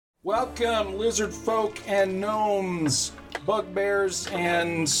Welcome, lizard folk and gnomes, bugbears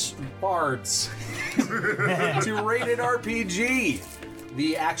and bards, to Rated RPG,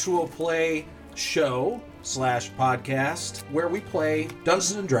 the actual play show / podcast where we play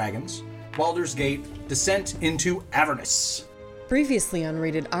Dungeons and Dragons, Baldur's Gate, Descent into Avernus. Previously on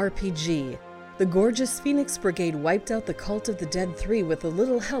Rated RPG, the gorgeous Phoenix Brigade wiped out the Cult of the Dead 3 with a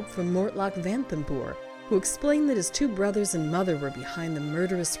little help from Mortlock Vanthampur, who explained that his two brothers and mother were behind the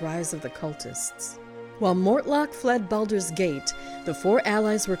murderous rise of the cultists. While Mortlock fled Baldur's Gate, the four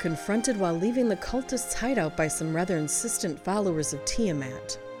allies were confronted while leaving the cultists' hideout by some rather insistent followers of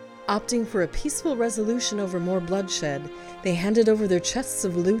Tiamat. Opting for a peaceful resolution over more bloodshed, they handed over their chests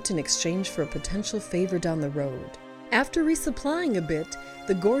of loot in exchange for a potential favor down the road. After resupplying a bit,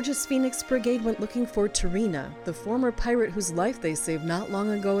 the gorgeous Phoenix Brigade went looking for Tarina, the former pirate whose life they saved not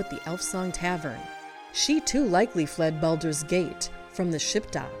long ago at the Elfsong Tavern. She too likely fled Baldur's Gate, from the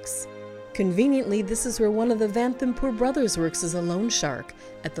ship docks. Conveniently, this is where one of the Vanthampur brothers works as a loan shark,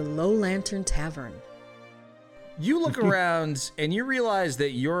 at the Low Lantern Tavern. You look around and you realize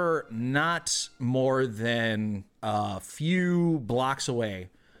that you're not more than a few blocks away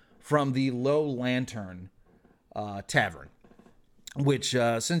from the Low Lantern Tavern, which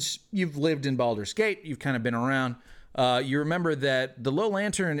since you've lived in Baldur's Gate, you've kind of been around. You remember that the Low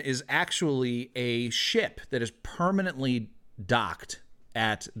Lantern is actually a ship that is permanently docked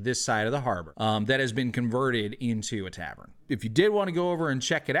at this side of the harbor that has been converted into a tavern. If you did want to go over and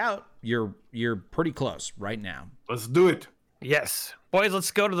check it out, you're pretty close right now. Let's do it. Yes. Boys,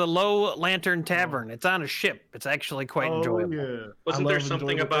 let's go to the Low Lantern Tavern. It's on a ship. It's actually quite enjoyable. Yeah. Wasn't there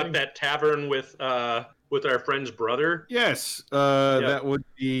something about that tavern with our friend's brother? Yes, that would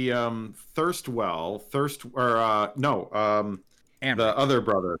be Thirstwell. Emric. The other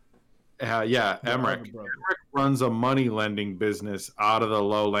brother. Emric. Emric runs a money lending business out of the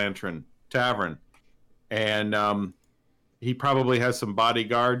Low Lantern Tavern, and he probably has some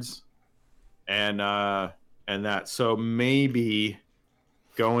bodyguards, and that. So maybe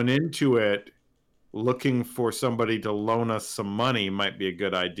going into it, looking for somebody to loan us some money might be a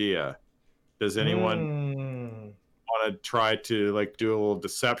good idea. Does anyone want to try to do a little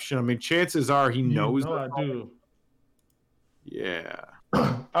deception? I mean, chances are he knows. I do. Yeah.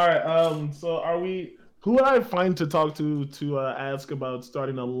 All right. So are we? Who would I find to talk to ask about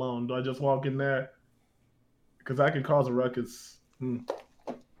starting a loan? Do I just walk in there? Because I could cause a ruckus.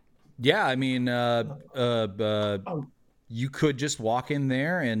 Yeah, I mean, you could just walk in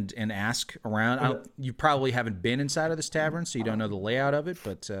there and ask around. You probably haven't been inside of this tavern, so you don't know the layout of it.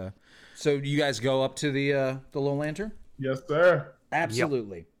 But so you guys go up to the Low Lantern? Yes, sir.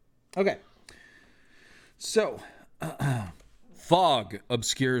 Absolutely. Yep. Okay. So, fog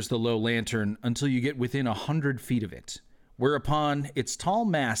obscures the Low Lantern until you get within 100 feet of it, whereupon its tall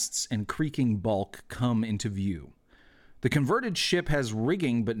masts and creaking bulk come into view. The converted ship has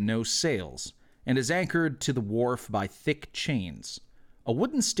rigging but no sails, and is anchored to the wharf by thick chains. A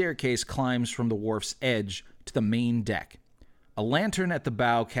wooden staircase climbs from the wharf's edge to the main deck. A lantern at the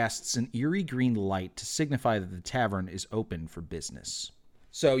bow casts an eerie green light to signify that the tavern is open for business.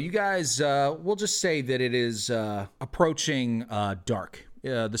 So you guys, we'll just say that it is approaching dark.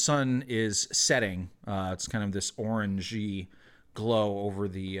 The sun is setting. It's kind of this orangey glow over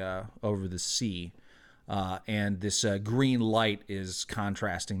the sea. And this green light is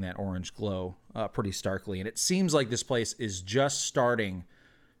contrasting that orange glow pretty starkly. And it seems like this place is just starting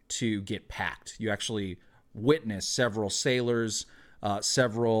to get packed. You actually witness several sailors,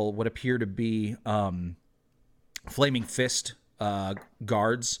 several what appear to be Flaming Fist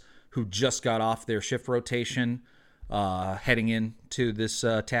guards who just got off their shift rotation heading into this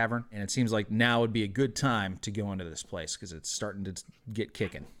tavern. And it seems like now would be a good time to go into this place because it's starting to get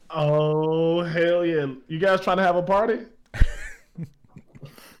kicking. Oh, hell yeah. You guys trying to have a party?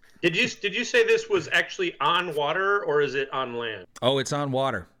 Did you say this was actually on water or is it on land? Oh, it's on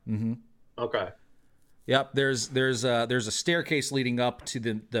water. Mm-hmm. Okay. Yep. There's a staircase leading up to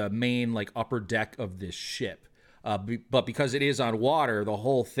the main upper deck of this ship. But because it is on water, the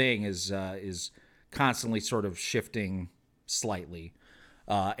whole thing is constantly sort of shifting slightly.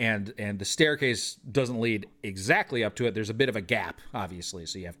 And the staircase doesn't lead exactly up to it. There's a bit of a gap, obviously,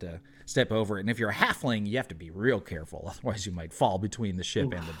 so you have to step over it. And if you're a halfling, you have to be real careful. Otherwise, you might fall between the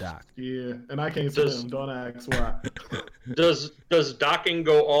ship and the dock. Yeah, and I can't swim. Don't ask why. Does docking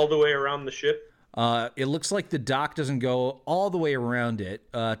go all the way around the ship? It looks like the dock doesn't go all the way around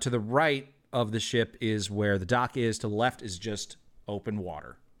it. To the right of the ship is where the dock is. To the left is just open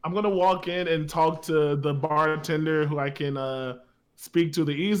water. I'm going to walk in and talk to the bartender who I can speak to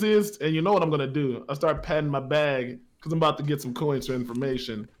the easiest. And you know what I'm going to do? I'll start patting my bag, because I'm about to get some coins for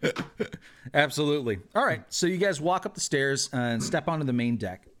information. Absolutely. All right, so you guys walk up the stairs and step onto the main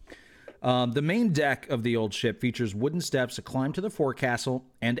deck. The main deck of the old ship features wooden steps that climb to the forecastle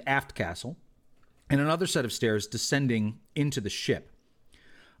and aft castle, and another set of stairs descending into the ship.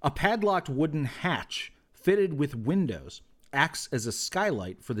 A padlocked wooden hatch fitted with windows acts as a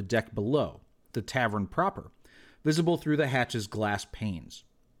skylight for the deck below, the tavern proper, visible through the hatch's glass panes.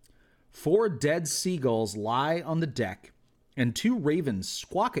 4 dead seagulls lie on the deck, and 2 ravens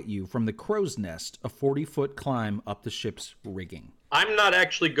squawk at you from the crow's nest, a 40-foot climb up the ship's rigging. I'm not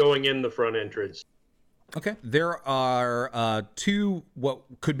actually going in the front entrance. Okay. There are 2 what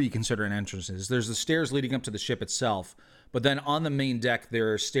could be considered entrances. There's the stairs leading up to the ship itself, but then on the main deck,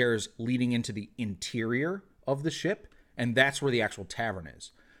 there are stairs leading into the interior of the ship, and that's where the actual tavern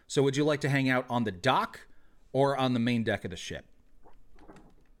is. So would you like to hang out on the dock or on the main deck of the ship?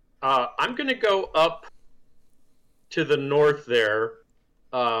 I'm going to go up to the north there,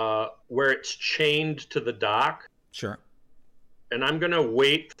 where it's chained to the dock. Sure. And I'm going to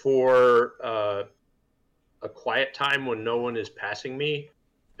wait for a quiet time when no one is passing me.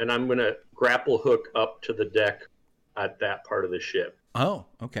 And I'm going to grapple hook up to the deck at that part of the ship. Oh,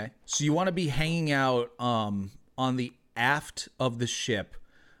 okay. So you want to be hanging out on the aft of the ship.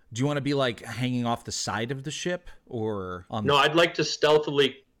 Do you want to be like hanging off the side of the ship or on No, I'd like to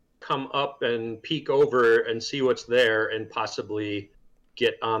stealthily come up and peek over and see what's there and possibly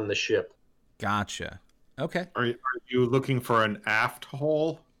get on the ship. Gotcha. Okay. Are you looking for an aft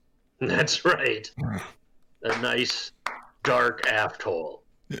hole? That's right. A nice dark aft hole.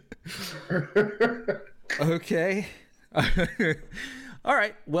 Okay. All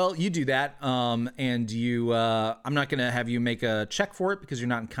right. Well, you do that. And you, I'm not going to have you make a check for it because you're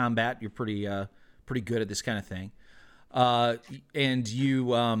not in combat. You're pretty good at this kind of thing. And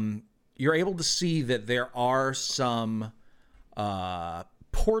you're able to see that there are some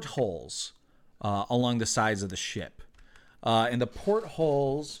portholes along the sides of the ship. And the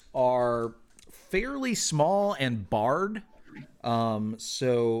portholes are fairly small and barred.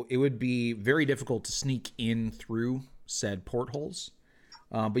 So it would be very difficult to sneak in through said portholes.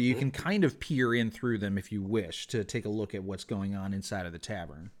 But you can kind of peer in through them if you wish to take a look at what's going on inside of the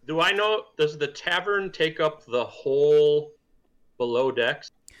tavern. Do I know, does the tavern take up the whole below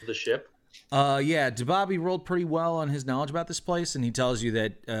decks of the ship? Yeah, Dababi rolled pretty well on his knowledge about this place, and he tells you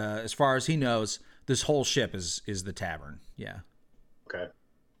that as far as he knows, this whole ship is the tavern. Yeah. Okay.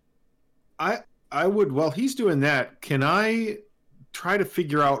 I would, while he's doing that, can I try to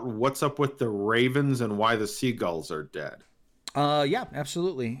figure out what's up with the ravens and why the seagulls are dead? Yeah,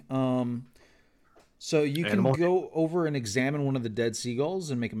 absolutely. So you can go over and examine one of the dead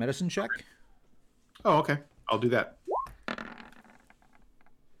seagulls and make a medicine check. Oh, okay. I'll do that.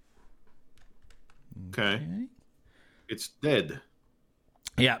 Okay. It's dead.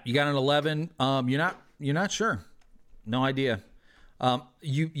 Yeah, you got an 11. You're not sure. No idea.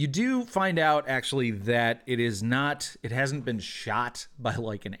 You do find out actually that it hasn't been shot by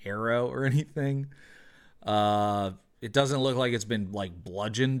like an arrow or anything. It doesn't look like it's been like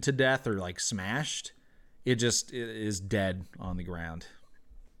bludgeoned to death or like smashed. It just is dead on the ground.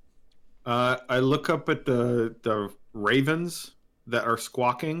 I look up at the ravens that are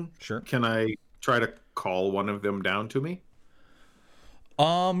squawking. Sure. Can I try to call one of them down to me?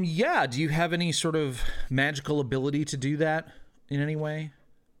 Yeah. Do you have any sort of magical ability to do that in any way?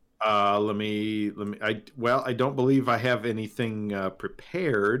 Let me. I don't believe I have anything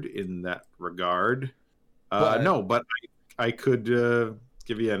prepared in that regard. No, but I could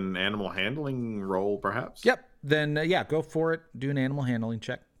give you an animal handling roll, perhaps. Yep. Then, yeah, go for it. Do an animal handling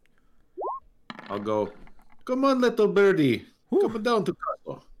check. I'll go. Come on, little birdie. Whew. Come down to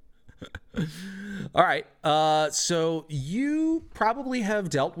castle. All right. So you probably have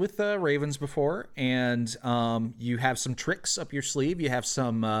dealt with ravens before, and you have some tricks up your sleeve. You have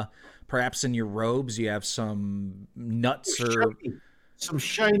some, perhaps in your robes, you have some nuts or some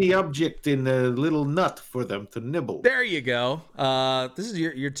shiny object in a little nut for them to nibble. There you go. This is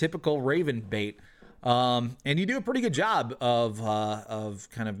your typical raven bait. And you do a pretty good job of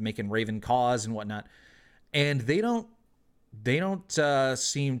kind of making raven caws and whatnot. And they don't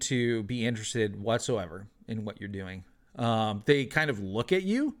seem to be interested whatsoever in what you're doing. They kind of look at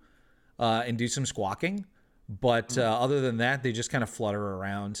you and do some squawking, but other than that, they just kind of flutter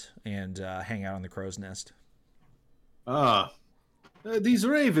around and hang out on the crow's nest. These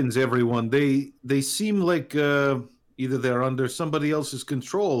ravens, everyone, they seem like either they're under somebody else's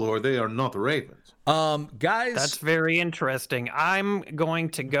control or they are not ravens. Guys, that's very interesting. I'm going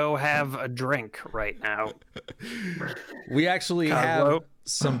to go have a drink right now. We actually have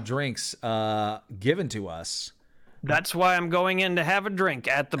some drinks given to us That's why I'm going in to have a drink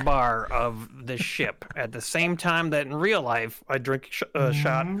at the bar of the ship at the same time that in real life I drink a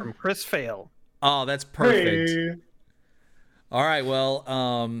shot from Chris Fail. Oh, that's perfect. Hey. All right, well,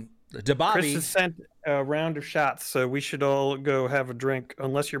 Dababi. Chris has sent a round of shots, so we should all go have a drink,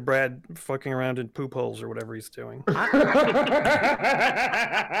 unless you're Brad fucking around in poop holes or whatever he's doing.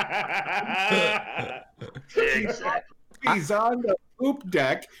 Exactly. He's on the poop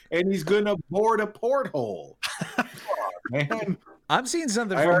deck and he's gonna board a porthole. Oh, man. I'm seeing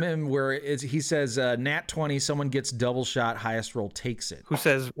something from him where he says, Nat 20, someone gets double shot, highest roll takes it. Who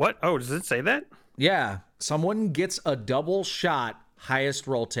says what? Oh, does it say that? Yeah, someone gets a double shot, highest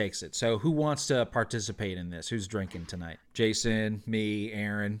roll takes it. So who wants to participate in this? Who's drinking tonight? Jason, me,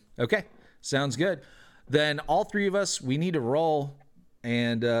 Aaron. Okay, sounds good. Then all three of us, we need to roll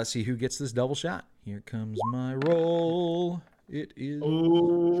and see who gets this double shot. Here comes my roll. It is...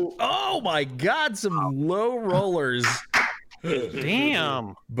 Oh my God, some low rollers.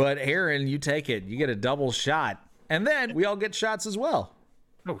 Damn. But Aaron, you take it. You get a double shot. And then we all get shots as well.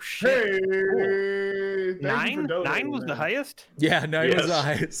 Oh, shit. Hey, Nine was the highest? Yeah, 9 was Yes. the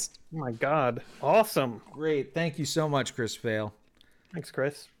highest. Oh, my God. Awesome. Great. Thank you so much, Chris Fail. Thanks,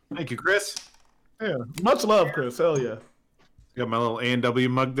 Chris. Thank you, Chris. Yeah, much love, Chris. Hell yeah. Got my little A&W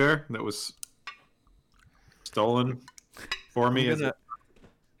mug there that was stolen for me.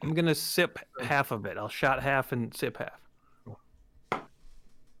 I'm gonna sip half of it. I'll shot half and sip half.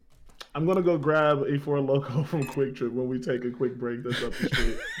 I'm gonna go grab a Four Loko from Quick Trip when we take a quick break that's up the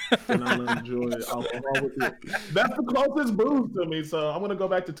street, and I'll enjoy alcohol with you. That's the closest booze to me, so I'm gonna go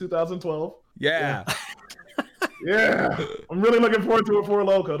back to 2012. Yeah. Yeah, I'm really looking forward to a Four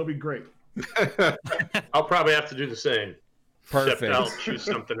Loko. It'll be great. I'll probably have to do the same. Perfect. Except I'll choose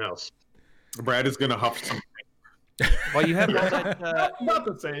something else. Brad is gonna huff some. Well, you have all that. Not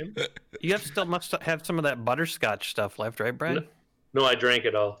the same. You still must have some of that butterscotch stuff left, right, Brad? No, I drank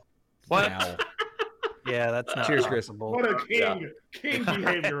it all. What? Wow. Yeah, that's not Cheers, Chris. possible. What a king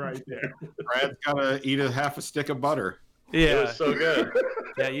behavior right there. Brad's gotta eat a half a stick of butter. It Yeah, was so good.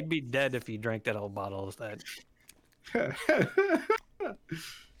 yeah, you'd be dead if you drank that whole bottle of that.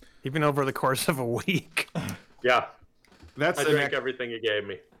 Even over the course of a week. Yeah, That's I the drank next. everything you gave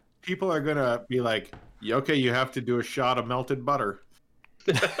me. People are gonna be like, okay, you have to do a shot of melted butter.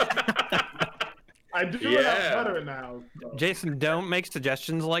 I do Yeah. have better now. So. Jason, don't make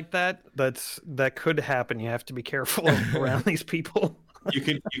suggestions like that. That could happen. You have to be careful around these people. You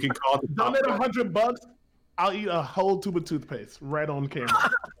can call it the Donate $100. I'll eat a whole tube of toothpaste right on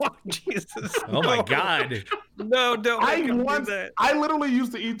camera. Jesus. Oh my no. God. No, don't make him do that. I literally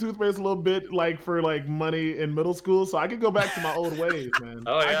used to eat toothpaste a little bit for money in middle school, so I could go back to my old ways, man.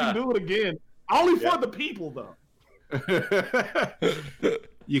 Oh, I yeah. can do it again. Only for Yeah. the people though.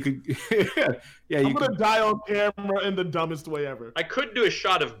 You could, yeah. I'm You gonna could. die on camera in the dumbest way ever. I could do a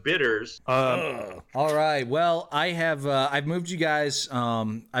shot of bitters. All right. Well, I've moved you guys.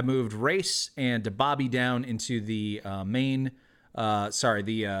 I moved Race and Bobby down into the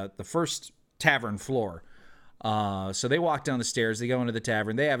the first tavern floor. So they walk down the stairs. They go into the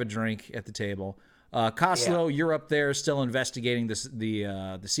tavern. They have a drink at the table. Koslo, you're up there still investigating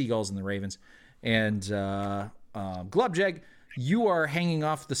the seagulls and the ravens. And Glubjeg, you are hanging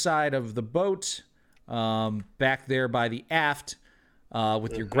off the side of the boat back there by the aft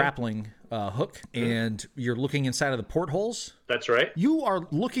with your grappling hook, and you're looking inside of the portholes. That's right. You are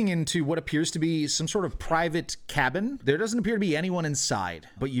looking into what appears to be some sort of private cabin. There doesn't appear to be anyone inside,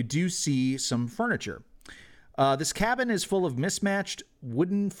 but you do see some furniture. This cabin is full of mismatched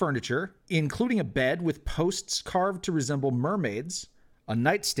wooden furniture, including a bed with posts carved to resemble mermaids, a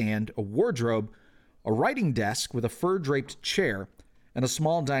nightstand, a wardrobe, a writing desk with a fur-draped chair, and a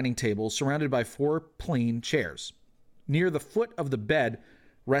small dining table surrounded by 4 plain chairs. Near the foot of the bed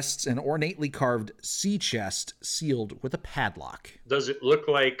rests an ornately carved sea chest sealed with a padlock. Does it look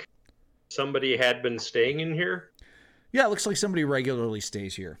like somebody had been staying in here? Yeah, it looks like somebody regularly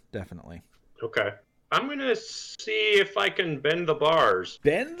stays here, definitely. Okay. I'm going to see if I can bend the bars.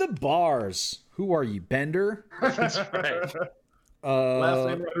 Bend the bars. Who are you, Bender? That's right. Last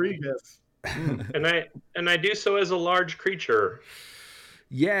name Rodriguez. And I do so as a large creature.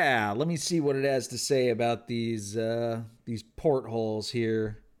 Yeah, let me see what it has to say about these portholes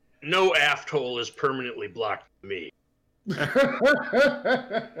here. No aft hole is permanently blocked to me. You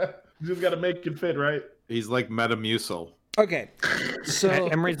just gotta make it fit, right? He's like Metamucil. Okay, so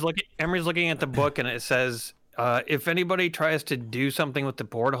Emery's looking at the book, and it says, if anybody tries to do something with the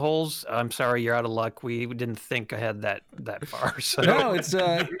portholes, I'm sorry, you're out of luck. We didn't think ahead that far. So. no, it's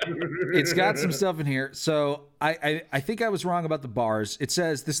got some stuff in here. So I think I was wrong about the bars. It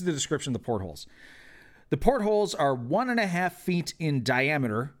says, this is the description of the portholes. The portholes are 1.5 feet in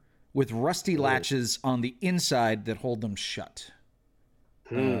diameter with rusty latches on the inside that hold them shut.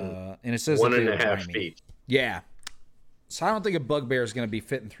 And it says 1.5 feet. Yeah. So I don't think a bugbear is going to be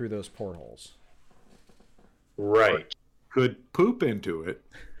fitting through those portholes. Right. Could poop into it.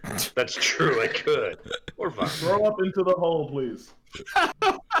 That's true. I could. Or fine. Throw up into the hole, please.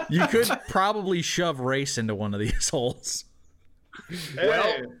 You could probably shove Race into one of these holes.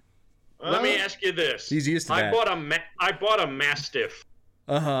 Well, let me ask you this. He's used to that. I bought a Mastiff.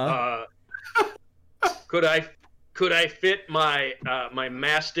 Uh-huh. Could I fit my my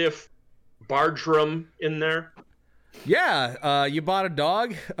Mastiff Bartram in there? Yeah, you bought a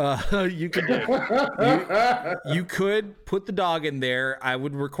dog. You could you could put the dog in there. I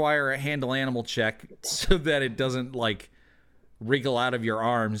would require a handle animal check so that it doesn't like wriggle out of your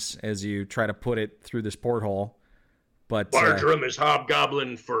arms as you try to put it through this porthole. But Bartram is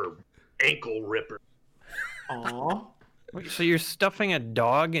hobgoblin for ankle ripper. Aw. Wait, so you're stuffing a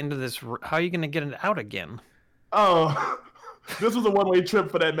dog into this? How are you going to get it out again? Oh, this was a one-way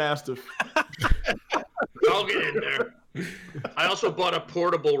trip for that Mastiff. I'll get in there. I also bought a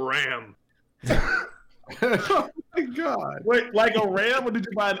portable ram. Oh my God. Wait, like a ram, or did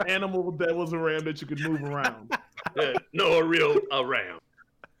you buy an animal that was a ram that you could move around? No, a ram.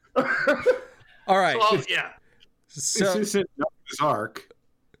 all right. Oh, yeah. So This isn't Noah's Ark.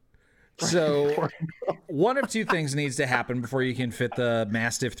 So one of two things needs to happen before you can fit the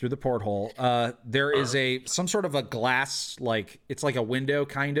Mastiff through the porthole. There is some sort of a glass, like it's like a window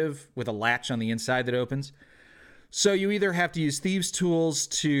kind of with a latch on the inside that opens. So you either have to use thieves' tools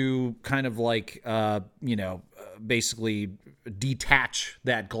to kind of like, basically detach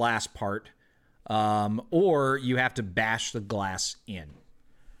that glass part, or you have to bash the glass in.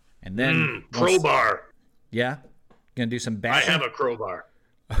 And then crowbar. Yeah? Gonna do some I bashing? have a crowbar.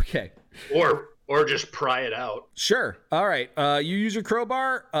 Okay. Or just pry it out. Sure. All right. You use your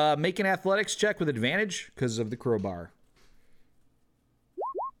crowbar. Make an athletics check with advantage because of the crowbar.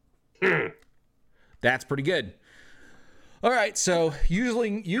 That's pretty good. All right. So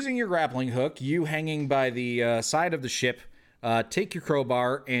using your grappling hook, you hanging by the side of the ship, take your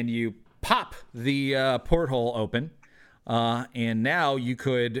crowbar and you pop the porthole open. And now you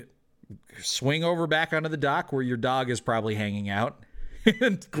could swing over back onto the dock where your dog is probably hanging out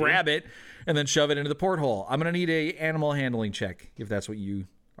and grab it and then shove it into the porthole. I'm going to need a animal handling check if that's what you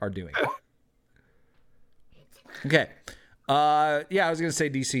are doing. Okay. I was going to say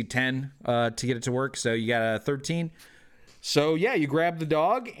DC 10 to get it to work. So you got a 13. So yeah, you grab the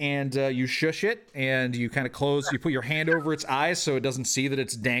dog and you shush it and you kind of you put your hand over its eyes so it doesn't see that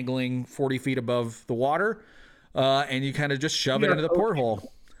it's dangling 40 feet above the water. And you kind of just shove it into the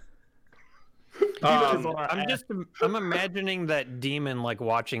porthole. I'm imagining that demon like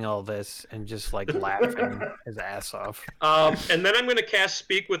watching all this and just like laughing his ass off. And then I'm going to cast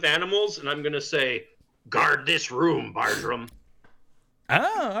Speak with Animals, and I'm going to say, "Guard this room, Bartram."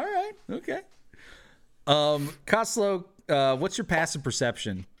 Oh, all right, okay. Koslo, what's your passive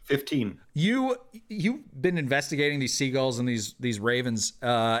perception? 15. You've been investigating these seagulls and these ravens,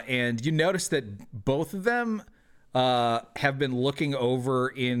 and you notice that both of them have been looking over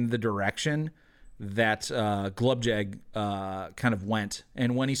in the direction that Glubjag kind of went.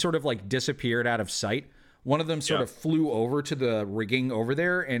 And when he sort of like disappeared out of sight, one of them sort of flew over to the rigging over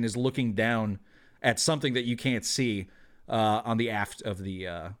there and is looking down at something that you can't see on the aft of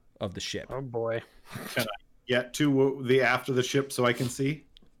the ship. Oh boy. Can I get to the aft of the ship so I can see?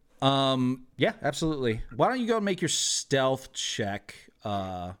 Yeah, absolutely. Why don't you go and make your stealth check,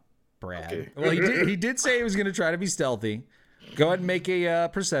 Brad? Okay. Well, he did say he was going to try to be stealthy. Go ahead and make a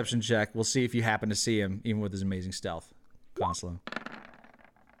perception check. We'll see if you happen to see him, even with his amazing stealth. Koslo.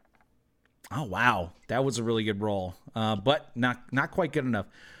 Oh, wow. That was a really good roll, but not quite good enough.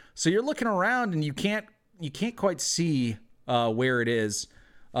 So you're looking around, and you can't quite see where it is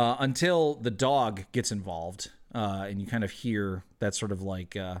until the dog gets involved, and you kind of hear that sort of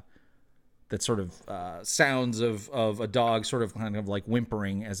like sounds of a dog sort of kind of like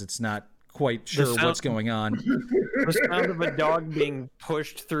whimpering as it's not quite sure what's going on. The sound of a dog being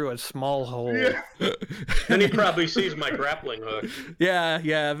pushed through a small hole. Yeah. Then he probably sees my grappling hook. Yeah.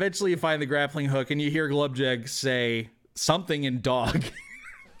 Eventually you find the grappling hook and you hear Glubjag say something in dog.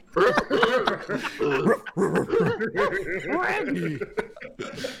 But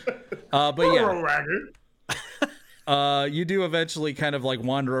yeah. You do eventually kind of like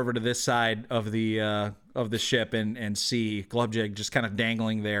wander over to this side of the ship and see Glubjag just kind of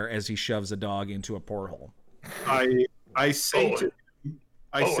dangling there as he shoves a dog into a porthole. I say to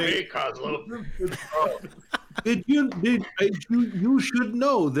hey, Koslo. You should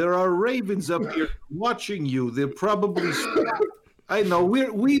know there are ravens up here watching you. They're probably. I know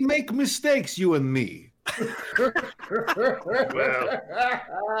we make mistakes, you and me. Well,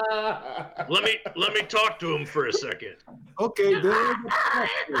 let me talk to him for a second. Okay.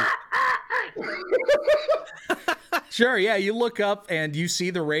 Sure, yeah. You look up and you see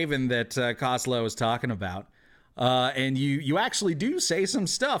the raven that Koslow is talking about. And you actually do say some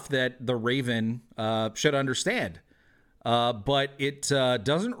stuff that the raven should understand. But it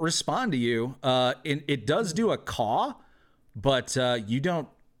doesn't respond to you. It does do a caw, but you don't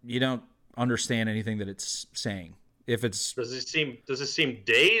understand anything that it's saying. If it's does it seem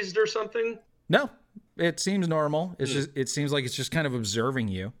dazed or something? No, it seems normal. It's just it seems like it's just kind of observing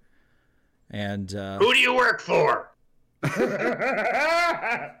you. And who do you work for? Shake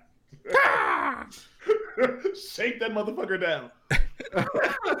that motherfucker down.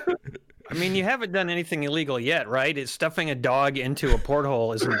 I mean, you haven't done anything illegal yet, right? It's stuffing a dog into a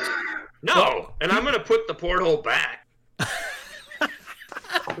porthole, isn't it? No, and I'm going to put the porthole back.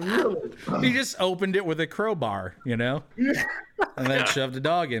 Really? He just opened it with a crowbar, and then shoved a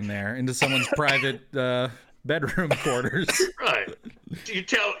dog in there into someone's private bedroom quarters. Right.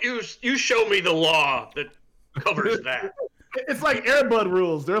 You show me the law that covers that. It's like Airbud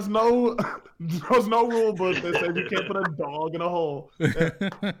rules. There's no rule book that says you can't put a dog in a hole.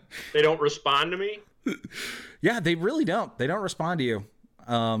 They don't respond to me? Yeah, they really don't. They don't respond to you.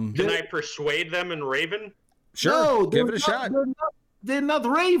 Can I persuade them in Raven? Sure, No, give it a shot. They're not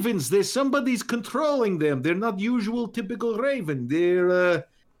ravens. Somebody's controlling them. They're not usual, typical raven. They're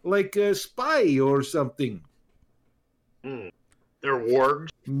like a spy or something. They're wargs?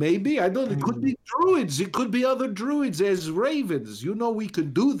 Maybe. I don't know. It could be druids. It could be other druids as ravens. We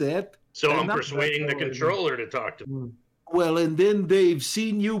could do that. So I'm persuading the controller to talk to them. Well, and then they've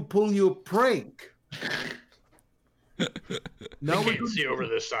seen you pull your prank. Now we can't see over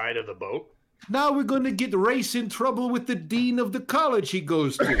the side of the boat. Now we're going to get Race in trouble with the dean of the college he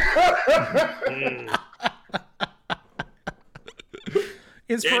goes to.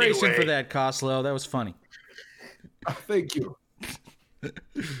 Inspiration Anyway. for that, Koslow. That was funny. Thank you.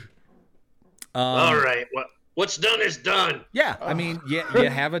 All right. What's done is done. Yeah, I mean, you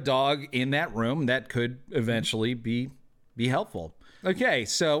have a dog in that room that could eventually be helpful. Okay,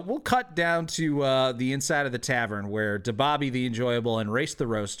 so we'll cut down to the inside of the tavern where DeBobby the Enjoyable and Race the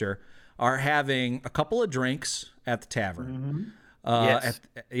Roaster are having a couple of drinks at the tavern. Yes.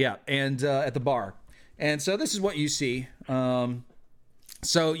 At the bar. And so this is what you see.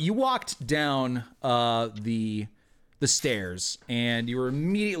 So you walked down the stairs, and you were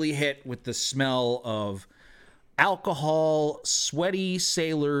immediately hit with the smell of alcohol, sweaty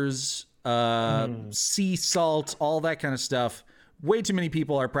sailors, sea salt, all that kind of stuff. Way too many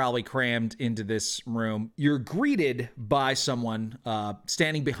people are probably crammed into this room. You're greeted by someone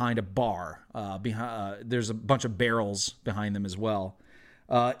standing behind a bar. There's a bunch of barrels behind them as well.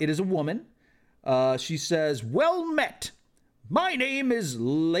 It is a woman. She says, "Well met. My name is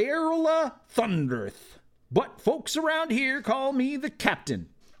Laerla Thunderth, but folks around here call me the Captain.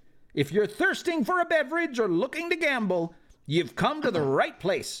 If you're thirsting for a beverage or looking to gamble, you've come to the right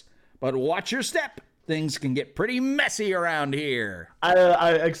place. But watch your step. Things can get pretty messy around here."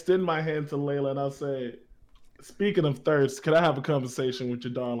 I extend my hand to Layla and I'll say, "Speaking of thirst, could I have a conversation with you,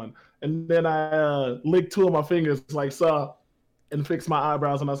 darling?" And then I lick two of my fingers like so and fix my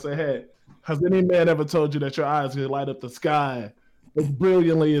eyebrows and I say, "Hey, has any man ever told you that your eyes can light up the sky as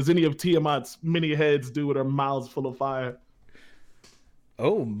brilliantly as any of Tiamat's many heads do with her mouths full of fire?"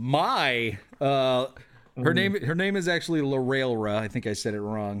 Oh my! Her name is actually Laerla. I think I said it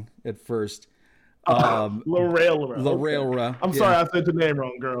wrong at first. Laerla. I'm sorry I said your name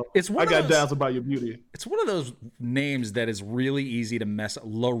wrong, girl. I got doubts about your beauty. It's one of those names that is really easy to mess up.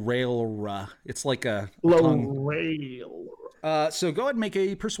 Laerla. It's like a Laerla. So go ahead and make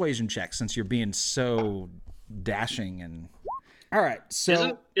a persuasion check since you're being so dashing and. All right.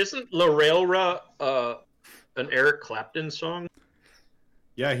 So isn't Laerla an Eric Clapton song?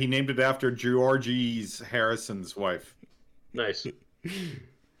 Yeah, he named it after Georgie Harrison's wife. Nice.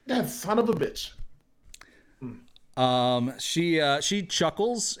 That son of a bitch. She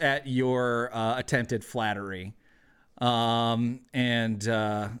chuckles at your attempted flattery, and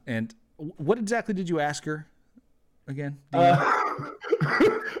what exactly did you ask her again? I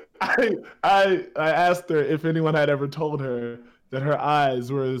asked her if anyone had ever told her that her eyes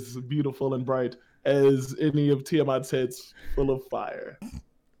were as beautiful and bright as any of Tiamat's heads full of fire.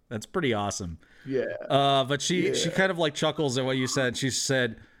 That's pretty awesome. Yeah. But she kind of like chuckles at what you said. She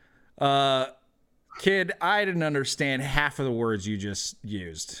said, "Kid, I didn't understand half of the words you just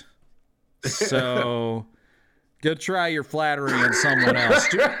used. So Go try your flattery on someone else.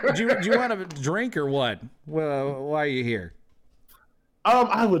 Do you want a drink or what? Well, why are you here?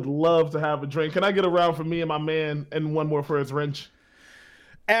 I would love to have a drink. Can I get a round for me and my man, and one more for his wrench?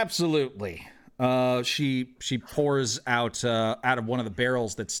 Absolutely. She pours out of one of the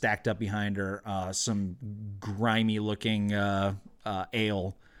barrels that's stacked up behind her some grimy looking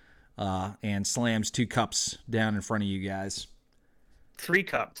ale, and slams 2 cups down in front of you guys. 3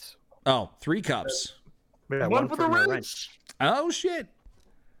 cups. Oh, 3 cups. Yeah, one for the wrench. Oh shit.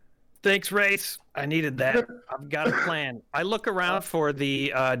 Thanks, Race. I needed that. I've got a plan. I look around for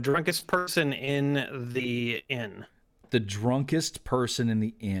the drunkest person in the inn. The drunkest person in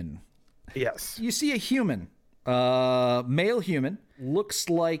the inn. Yes. You see a human, male human. Looks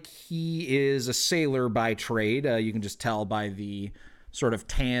like he is a sailor by trade. You can just tell by the sort of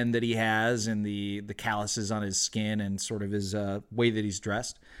tan that he has and the calluses on his skin and sort of his way that he's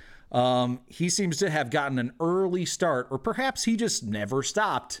dressed. He seems to have gotten an early start, or perhaps he just never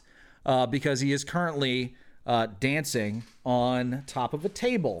stopped, because he is currently dancing on top of a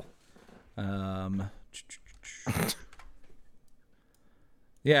table.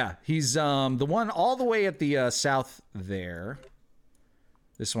 Yeah, he's the one all the way at the south there.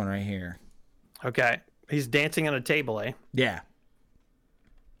 This one right here. Okay. He's dancing on a table, eh? Yeah.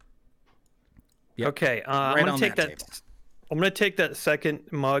 Yep. Okay. I'm Right gonna on take that that. table. I'm gonna take that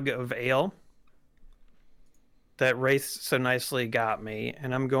second mug of ale that Race so nicely got me,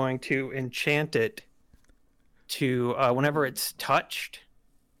 and I'm going to enchant it to whenever it's touched,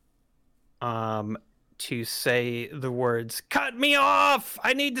 to say the words "Cut me off!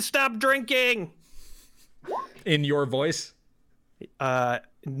 I need to stop drinking." In your voice?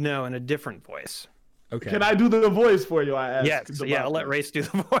 No, in a different voice. Okay. Can I do the voice for you? I asked. Yes, yeah. I'll let Race do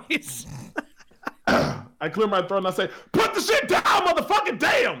the voice. I clear my throat and I say, "Put the shit down, motherfucking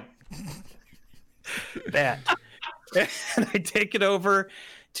damn!" That. And I take it over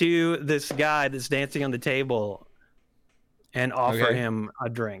to this guy that's dancing on the table and offer him a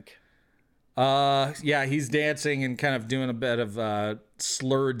drink. Yeah, he's dancing and kind of doing a bit of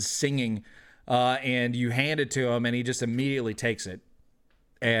slurred singing, and you hand it to him, and he just immediately takes it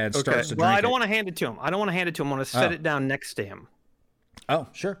and starts to drink I don't it. want to hand it to him. I don't want to hand it to him. I want to set it down next to him. Oh,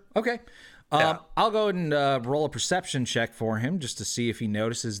 sure. Okay. Yeah. I'll go ahead and roll a perception check for him just to see if he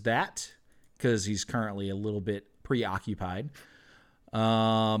notices that, because he's currently a little bit preoccupied. Just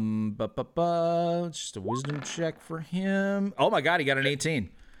a wisdom check for him. Oh my God, he got an 18.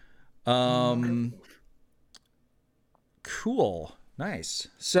 Cool. Nice.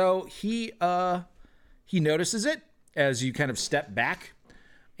 So he notices it as you kind of step back,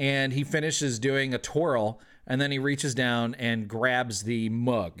 and he finishes doing a twirl, and then he reaches down and grabs the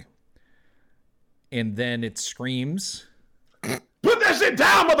mug. And then it screams, Put that shit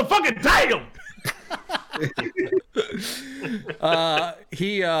down, motherfucking damn!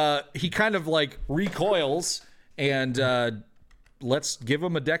 he kind of like recoils and let's give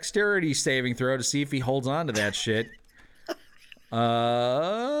him a dexterity saving throw to see if he holds on to that shit.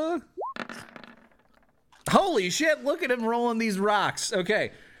 Holy shit, look at him rolling these rocks.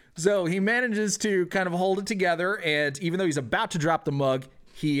 Okay, so he manages to kind of hold it together, and even though he's about to drop the mug,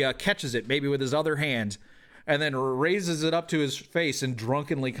 he catches it maybe with his other hand and then raises it up to his face and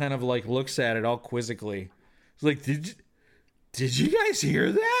drunkenly kind of like looks at it all quizzically. He's like, did you guys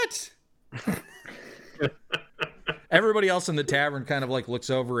hear that? Everybody else in the tavern kind of like looks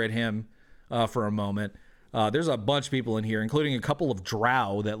over at him for a moment. There's a bunch of people in here, including a couple of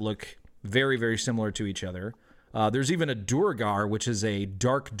drow that look very, very similar to each other. There's even a Duergar, which is a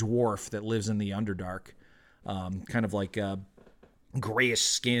dark dwarf that lives in the Underdark. Kind of like a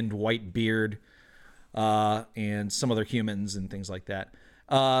grayish-skinned, white beard, and some other humans and things like that.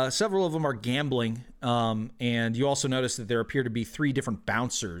 Several of them are gambling, and you also notice that there appear to be 3 different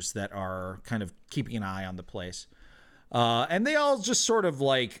bouncers that are kind of keeping an eye on the place. And they all just sort of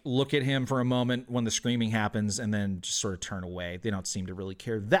like look at him for a moment when the screaming happens and then just sort of turn away. They don't seem to really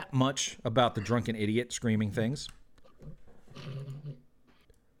care that much about the drunken idiot screaming things.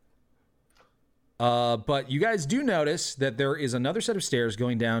 But you guys do notice that there is another set of stairs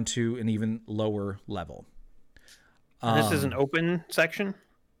going down to an even lower level. This is an open section?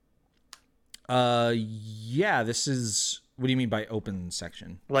 Yeah, this is... What do you mean by open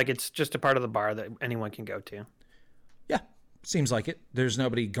section? Like it's just a part of the bar that anyone can go to? Yeah, seems like it. There's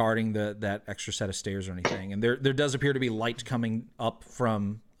nobody guarding that extra set of stairs or anything. And there does appear to be light coming up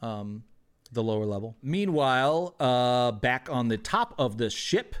from the lower level. Meanwhile, back on the top of the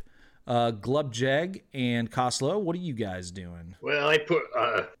ship... Glubjag and Koslo, what are you guys doing? Well, I'm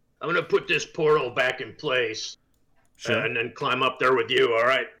gonna put this portal back in place, Sure. and then climb up there with you. All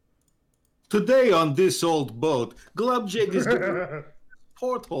right. Today on this old boat, Glubjig is the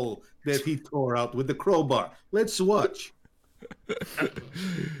porthole that he tore out with the crowbar. Let's watch.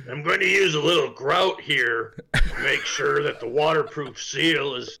 I'm going to use a little grout here to make sure that the waterproof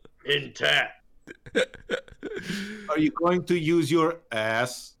seal is intact. Are you going to use your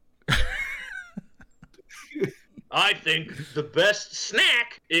ass? I think the best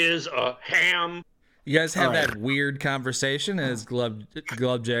snack is a ham. You guys have that weird conversation as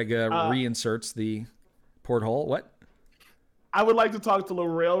Glubjig reinserts the porthole. What? I would like to talk to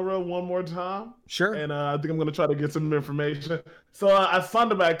Lorelra one more time. Sure. And I think I'm going to try to get some information. So I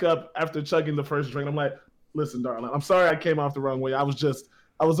signed her back up after chugging the first drink. I'm like, listen, darling, I'm sorry I came off the wrong way. I was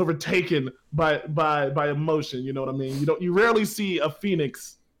overtaken by emotion. You know what I mean? You rarely see a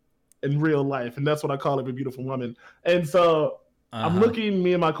phoenix in real life, and that's what I call every beautiful woman. And so I'm looking,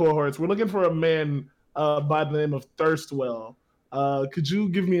 me and my cohorts, we're looking for a man by the name of Thirstwell. Could you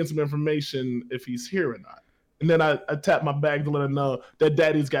give me some information if he's here or not? And then I tap my bag to let her know that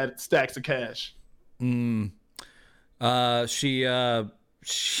Daddy's got stacks of cash. She says,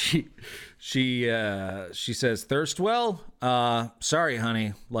 Thirstwell? Sorry,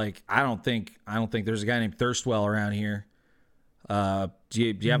 honey. Like, I don't think there's a guy named Thirstwell around here. Do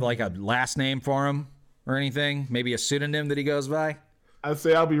you have like a last name for him or anything? Maybe a pseudonym that he goes by? I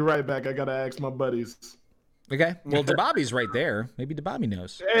say I'll be right back. I gotta ask my buddies. Okay. Well, DeBobby's right there. Maybe DeBobby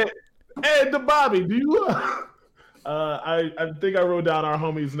knows. Hey, DeBobby, do you? I think I wrote down our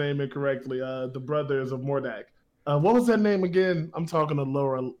homie's name incorrectly. The brothers of Mordak. What was that name again? I'm talking to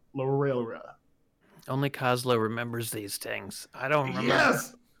Lorelra. Only Kozlo remembers these things. I don't remember.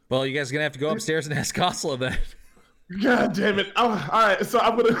 Yes. Well, you guys are gonna have to go upstairs and ask Kozlo then. God damn it! Oh, all right, so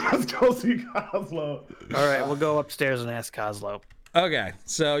let's go see Kozlo. All right, we'll go upstairs and ask Kozlo. Okay,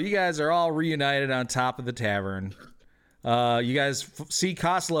 so you guys are all reunited on top of the tavern. You guys see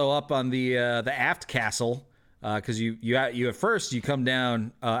Kozlo up on the aft castle because you at first you come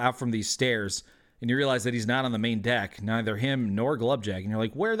down out from these stairs and you realize that he's not on the main deck, neither him nor Glubjig, and you're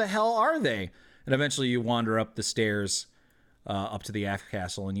like, where the hell are they? And eventually you wander up the stairs up to the aft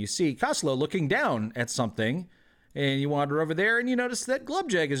castle and you see Kozlo looking down at something. And you wander over there and you notice that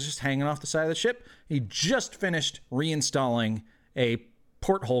Glubjig is just hanging off the side of the ship. He just finished reinstalling a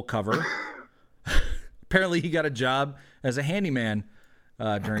porthole cover. Apparently he got a job as a handyman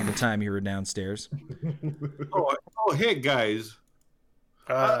during the time you were downstairs. Oh, hey, guys.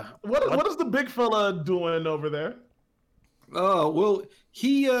 What is the big fella doing over there? Oh, well,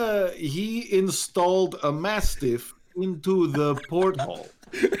 he installed a Mastiff into the porthole,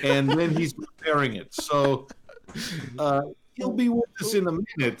 and then he's repairing it. So... he'll be with us in a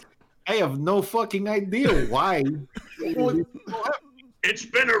minute. I have no fucking idea why. It's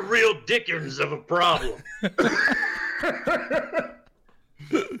been a real Dickens of a problem.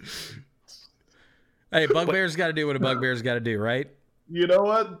 Hey, Bugbear's got to do what a Bugbear's got to do, right? You know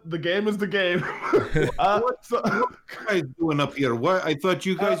what? The game is the game. What are you guys doing up here? What? I thought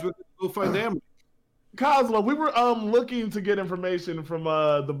you guys were going to go find them. Kozlo, we were looking to get information from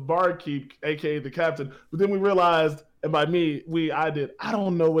the barkeep, aka the captain, but then we realized, and by me, I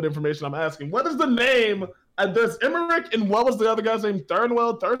don't know what information I'm asking. What is the name? There's Emmerich, and what was the other guy's name?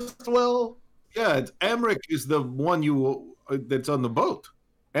 Thirstwell? Yeah, it's Emmerich is the one that's on the boat.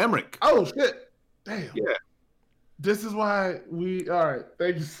 Emmerich. Oh shit! Damn. Yeah. This is why all right.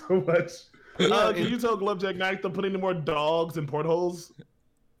 Thank you so much. Can you tell Glubjig not to put any more dogs in portholes?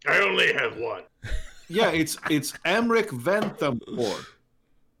 I only have one. Yeah, it's Emmerich Vanthemport.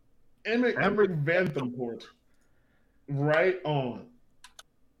 Emmerich Vanthemport. Right on.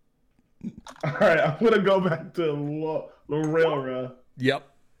 All right, I'm gonna go back to Lorelra. Yep.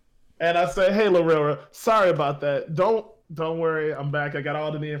 And I say, hey, Lorelra, sorry about that. Don't worry, I'm back. I got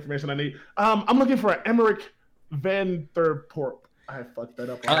all the information I need. I'm looking for an Emmerich Vanthemport. I fucked that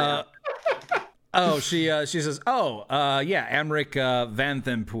up. She says, yeah, Emmerich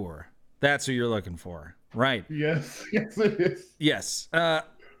Vanthempur. That's who you're looking for, right? Yes, it is. Yes.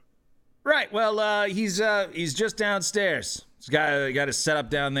 Right. Well, he's just downstairs. He's got his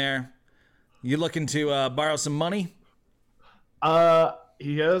setup down there. You looking to borrow some money?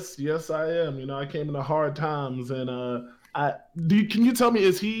 Yes, I am. You know, I came into hard times, and can you tell me,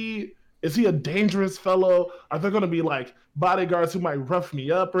 is he a dangerous fellow? Are there going to be like bodyguards who might rough me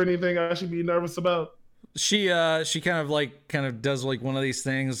up or anything I should be nervous about? She kind of does like one of these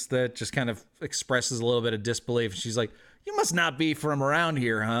things that just kind of expresses a little bit of disbelief. She's like, "You must not be from around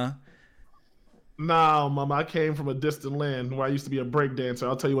here, huh?" No, Mama, I came from a distant land where I used to be a breakdancer.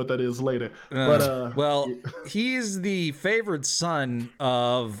 I'll tell you what that is later. Well, he's the favored son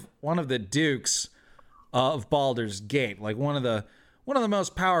of one of the dukes of Baldur's Gate, like one of one of the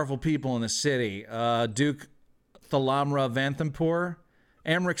most powerful people in the city, Duke Thalamra Vanthampur.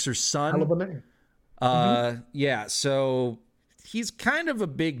 Amric's her son. Hell of a name. Yeah, so he's kind of a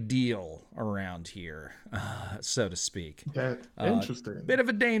big deal around here, so to speak. Interesting. Bit of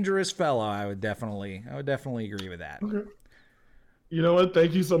a dangerous fellow, I would definitely agree with that. Okay. You know what?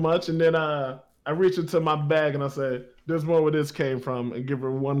 Thank you so much. And then I reach into my bag and I say, "There's more where this came from," and give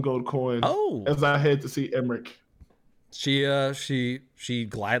her 1 gold coin. Oh. As I head to see Emmerich. She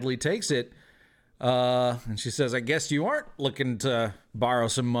gladly takes it, and she says, "I guess you aren't looking to borrow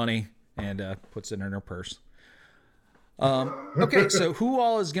some money," and puts it in her purse. Okay, so who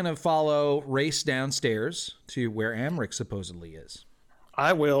all is going to follow Race downstairs to where Amric supposedly is?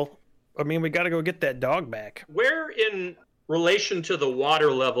 I will. I mean, we got to go get that dog back. Where in relation to the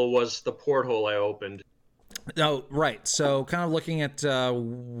water level was the porthole I opened? Oh, right. So kind of looking at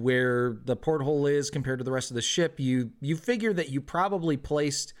where the porthole is compared to the rest of the ship, you figure that you probably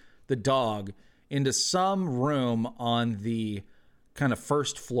placed the dog into some room on the kind of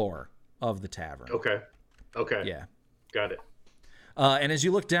first floor of the tavern. Okay. Yeah. Got it. And as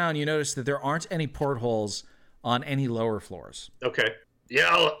you look down, you notice that there aren't any portholes on any lower floors. Okay.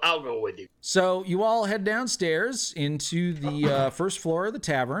 Yeah, I'll go with you. So you all head downstairs into the first floor of the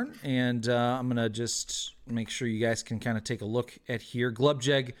tavern, and I'm going to just make sure you guys can kind of take a look at here.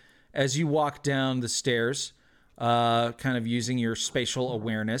 Glubjeg, as you walk down the stairs, kind of using your spatial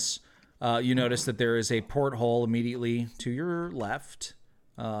awareness, you notice that there is a porthole immediately to your left,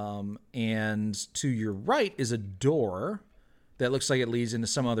 and to your right is a door that looks like it leads into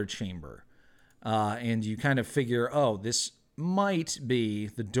some other chamber. And you kind of figure, oh, this might be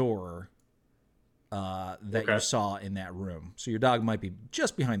the door that you saw in that room. So your dog might be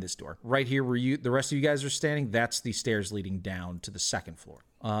just behind this door. Right here where the rest of you guys are standing, that's the stairs leading down to the second floor.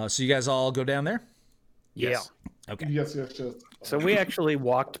 So you guys all go down there? Yes. Yeah. Okay. Yes. So we actually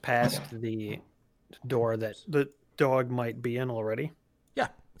walked past the door that the dog might be in already. Yeah,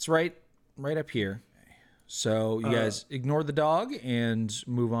 it's right up here. So you guys ignore the dog and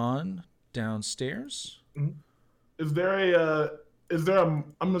move on downstairs. Is there a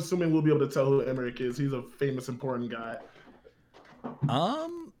I'm assuming we'll be able to tell who Emmerich is. He's a famous, important guy.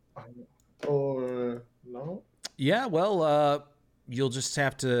 Or no? Yeah, well, you'll just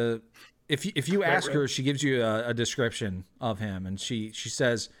have to if you ask her, she gives you a description of him, and she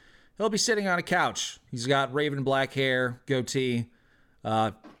says he'll be sitting on a couch. He's got raven black hair, goatee,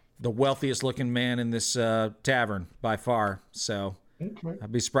 the wealthiest looking man in this tavern by far. So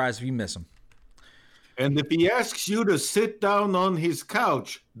I'd be surprised if you miss him. And if he asks you to sit down on his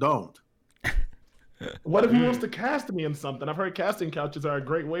couch, don't. What if he wants to cast me in something? I've heard casting couches are a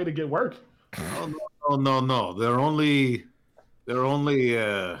great way to get work. Oh, no. They're only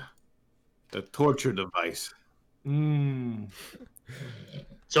a torture device. It's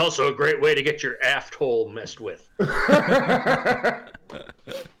also a great way to get your aft hole messed with. I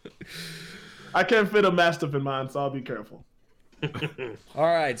can't fit a mastiff in mine, so I'll be careful. All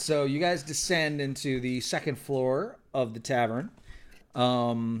right, so you guys descend into the second floor of the tavern.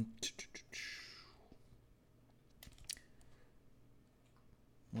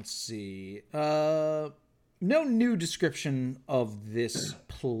 Let's see. No new description of this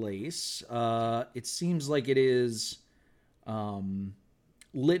place. It seems like it is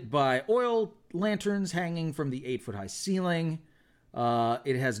lit by oil lanterns hanging from the 8-foot-high ceiling.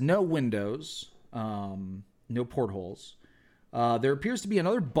 It has no windows, no portholes. There appears to be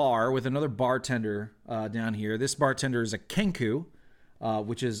another bar with another bartender down here. This bartender is a kenku,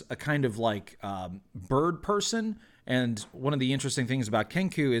 which is a kind of like bird person. And one of the interesting things about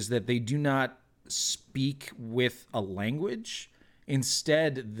kenku is that they do not speak with a language.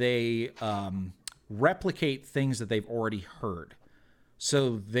 Instead, they replicate things that they've already heard.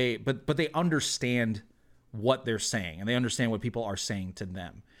 So but they understand what they're saying, and they understand what people are saying to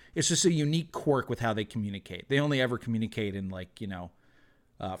them. It's just a unique quirk with how they communicate. They only ever communicate in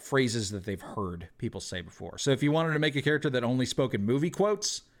phrases that they've heard people say before. So if you wanted to make a character that only spoke in movie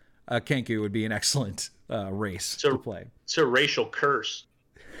quotes, Kenku would be an excellent race to play. It's a racial curse.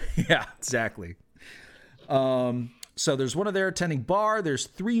 Yeah, exactly. So there's one of there attending bar. There's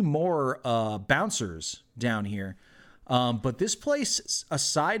 3 more bouncers down here. But this place,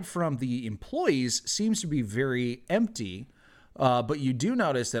 aside from the employees, seems to be very empty. But you do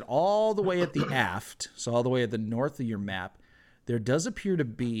notice that all the way at the aft, so all the way at the north of your map, there does appear to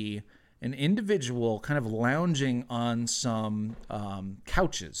be an individual kind of lounging on some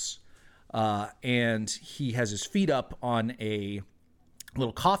couches. And he has his feet up on a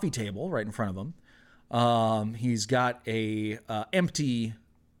little coffee table right in front of him. He's got a empty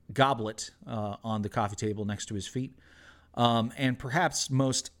goblet on the coffee table next to his feet. And perhaps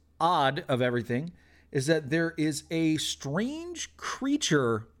most odd of everything is that there is a strange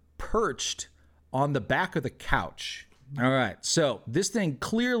creature perched on the back of the couch. All right, so this thing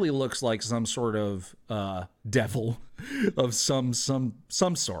clearly looks like some sort of devil of some sort,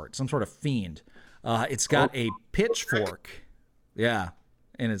 some sort of fiend. It's got a pitchfork, in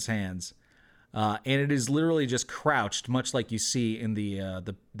its hands, and it is literally just crouched, much like you see in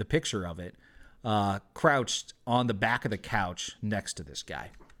the picture of it, crouched on the back of the couch next to this guy.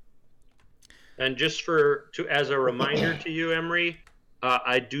 And just as a reminder to you, Emery,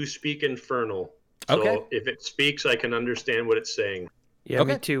 I do speak Infernal. So Okay. if it speaks, I can understand what it's saying. Yeah,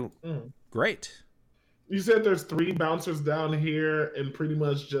 Okay. me too. Great. You said there's 3 bouncers down here, and pretty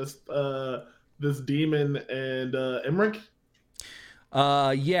much just this demon and Emmerich.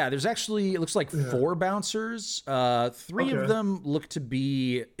 Yeah, there's actually, it looks like 4 bouncers. 3 of them look to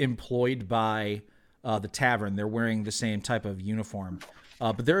be employed by the tavern. They're wearing the same type of uniform.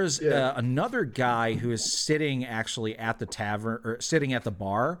 But there's another guy who is sitting actually at the tavern, or sitting at the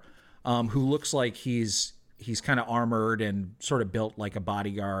bar, who looks like he's kind of armored and sort of built like a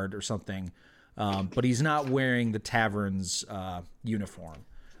bodyguard or something. But he's not wearing the tavern's uniform.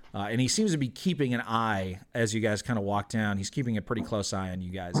 And he seems to be keeping an eye as you guys kind of walk down. He's keeping a pretty close eye on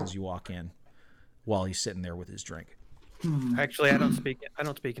you guys as you walk in while he's sitting there with his drink. Actually, I don't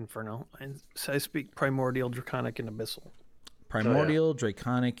speak Infernal. I speak Primordial, Draconic, and Abyssal. Primordial,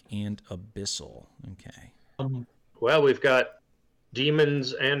 Draconic, and Abyssal. Okay. Well, we've got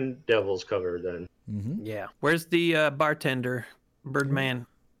demons and devils covered then. Yeah. Where's the bartender, Birdman?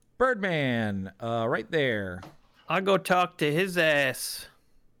 Birdman, right there. I'll go talk to his ass.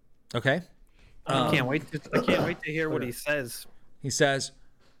 Okay. I can't wait to hear what he says. He says,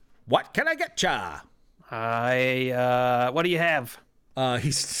 "What can I get ya?" What do you have?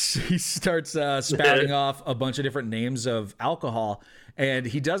 He starts spouting off a bunch of different names of alcohol, and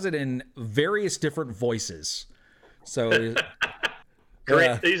he does it in various different voices. So,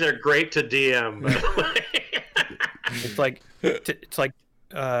 Great. These are great to DM. By the way. It's like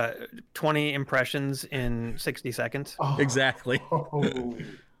 20 impressions in 60 seconds. exactly.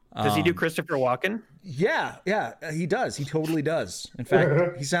 Does he do Christopher Walken? Yeah, he does. He totally does. In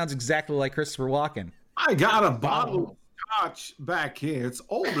fact, he sounds exactly like Christopher Walken. I got a bottle of scotch back here. It's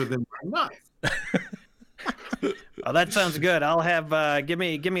older than my knife. Oh, that sounds good. I'll have give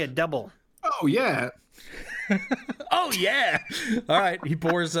me a double. Oh yeah. Oh yeah! All right, he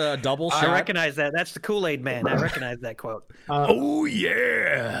pours a double shot. I recognize that. That's the Kool-Aid Man. I recognize that quote. Oh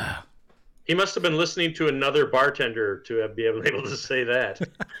yeah! He must have been listening to another bartender to be able to say that.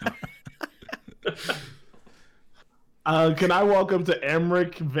 Can I welcome to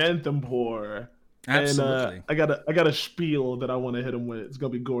Emmerich Vanthempor? Absolutely. And I got a spiel that I want to hit him with. It's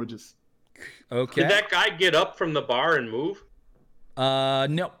gonna be gorgeous. Okay. Did that guy get up from the bar and move?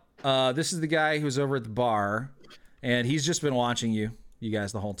 No. This is the guy who's over at the bar, and he's just been watching you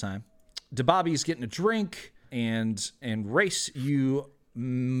guys the whole time. DeBobby's getting a drink, and Race, you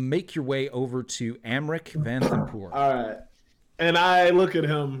make your way over to Emmerich Vanthempor. All right, and I look at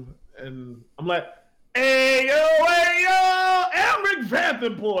him, and I'm like, hey yo, Emmerich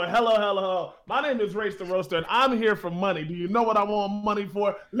Vanthempor. Hello. My name is Race the Roaster, and I'm here for money. Do you know what I want money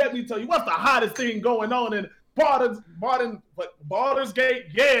for? Let me tell you, what's the hottest thing going on in Baldur's Gate?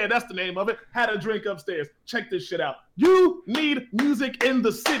 Yeah, that's the name of it. Had a drink upstairs. Check this shit out. You need music in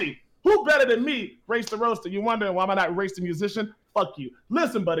the city. Who better than me, Race the Roaster? You wondering why am I not Race the Musician? Fuck you.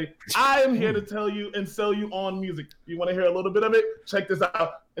 Listen, buddy, I am here to tell you and sell you on music. You want to hear a little bit of it? Check this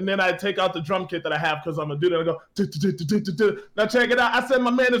out. And then I take out the drum kit that I have because I'm a dude and I go, now check it out. I said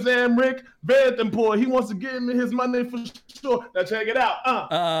my man is Emmerich Vanthempor. He wants to give me his money for sure. Now check it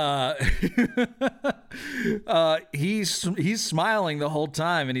out. He's smiling the whole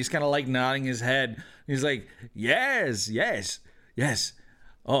time, and he's kind of like nodding his head. He's like, yes.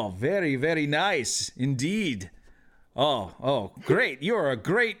 Oh, very, very nice indeed. Oh, great. You're a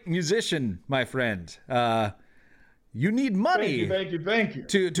great musician, my friend. You need money. Thank you.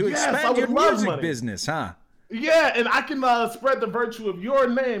 To expand your music business, huh? Yeah, and I can spread the virtue of your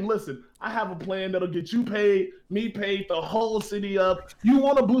name. Listen, I have a plan that'll get you paid, me paid, the whole city up. You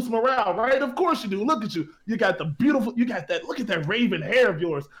want to boost morale, right? Of course you do. Look at you. You got that. Look at that raven hair of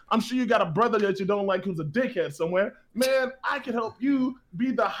yours. I'm sure you got a brother that you don't like who's a dickhead somewhere. Man, I can help you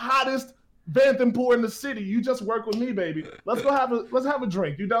be the hottest Vanthempor in the city. You just work with me, baby. Let's have a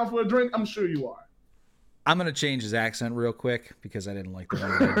drink. You down for a drink? I'm sure you are. I'm gonna change his accent real quick because I didn't like the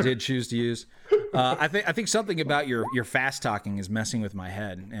one that I did choose to use. I think something about your fast talking is messing with my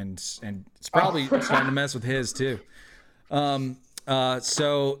head, and it's probably starting to mess with his too.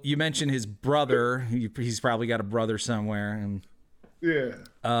 So you mentioned his brother. He's probably got a brother somewhere. And Yeah.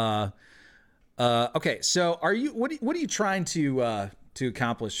 okay. So what are you trying to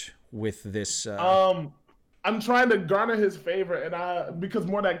accomplish with this? I'm trying to garner his favor, and because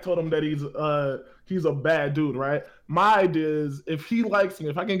Mordak told him that he's a bad dude, right? My idea is if he likes me,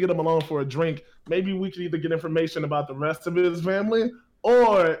 if I can get him alone for a drink, maybe we could either get information about the rest of his family,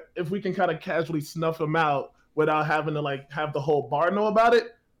 or if we can kind of casually snuff him out without having to like have the whole bar know about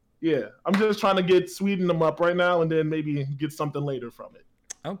it. Yeah, I'm just trying to sweeten him up right now, and then maybe get something later from it.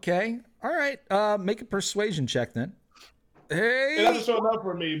 Okay, all right. Make a persuasion check then. Hey, it hasn't shown up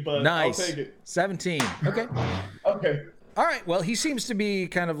for me, but nice. I'll take it. 17. Okay. Okay. All right. Well, he seems to be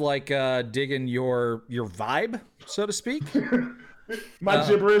kind of like digging your vibe, so to speak. My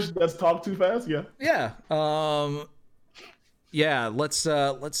gibberish that's talk too fast. Yeah. Yeah. Yeah.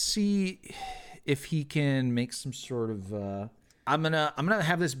 Let's see if he can make some sort of. I'm gonna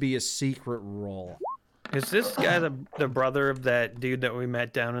have this be a secret roll. Is this guy the brother of that dude that we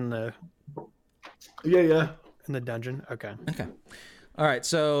met down in the? Yeah. In the dungeon? Okay. Okay. All right.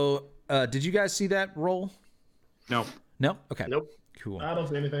 So, did you guys see that roll? No. No? Okay. Nope. Cool. I don't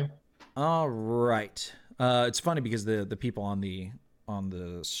see anything. All right. It's funny because the people on the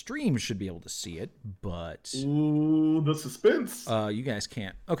stream should be able to see it, but ooh, the suspense. You guys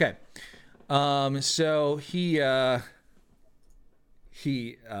can't. Okay. So he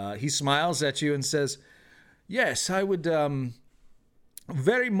smiles at you and says, "Yes, I would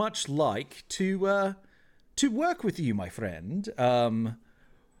very much like to work with you, my friend. How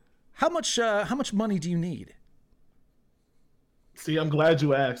much money do you need?" See, I'm glad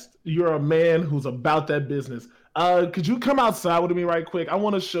you asked. You're a man who's about that business. Could you come outside with me right quick? I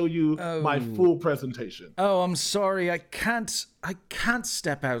want to show you my full presentation. Oh, I'm sorry. I can't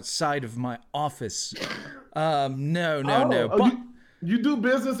step outside of my office. No. But you do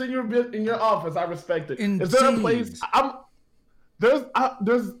business in your office. I respect it. Indeed. Is there a place? There's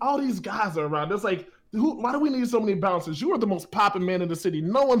all these guys around. There's like, why do we need so many bouncers? You are the most popping man in the city.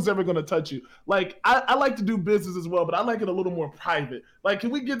 No one's ever going to touch you. Like, I like to do business as well, but I like it a little more private. Like, can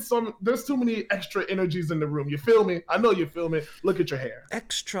we get there's too many extra energies in the room. You feel me? I know you feel me. Look at your hair.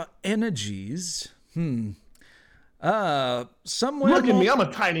 Extra energies? Somewhere Look at me. I'm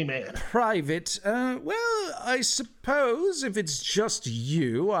a tiny man. Private. Well, I suppose if it's just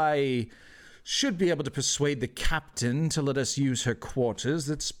you, I should be able to persuade the captain to let us use her quarters.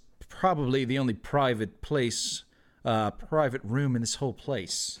 That's probably the only private room in this whole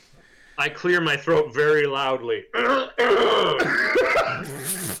place. I clear my throat very loudly. I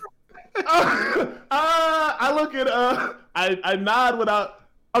look at I nod without.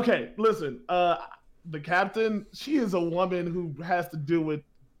 Okay, listen. The captain, she is a woman who has to deal with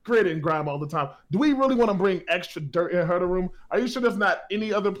grit and grime all the time. Do we really want to bring extra dirt in her room? Are you sure there's not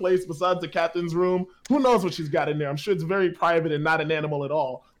any other place besides the captain's room? Who knows what she's got in there? I'm sure it's very private and not an animal at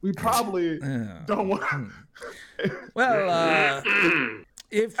all. We probably don't want. Well,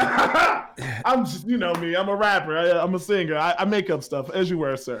 if I'm just, you know me, I'm a rapper. I'm a singer. I make up stuff, as you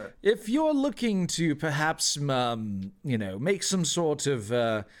were, sir. If you're looking to perhaps, make some sort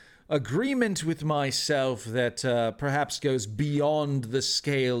of agreement with myself that perhaps goes beyond the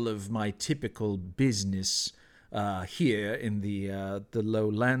scale of my typical business here in the Low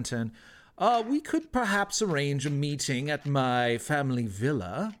Lantern, we could perhaps arrange a meeting at my family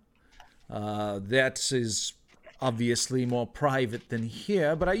villa. That is obviously more private than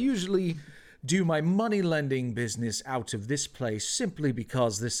here, but I usually do my money lending business out of this place simply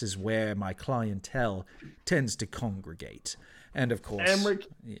because this is where my clientele tends to congregate. And of course, Emric,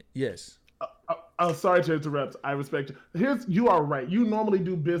 yes. I'm sorry to interrupt. I respect you. You are right. You normally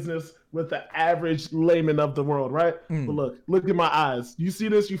do business with the average layman of the world, right? But look at my eyes. You see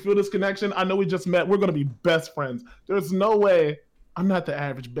this? You feel this connection? I know we just met. We're going to be best friends. There's no way I'm not the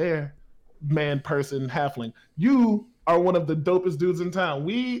average bear, man, person, halfling. You are one of the dopest dudes in town.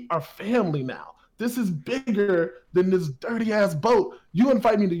 We are family now. This is bigger than this dirty ass boat. You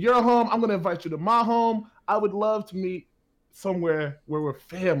invite me to your home. I'm going to invite you to my home. I would love to meet somewhere where we're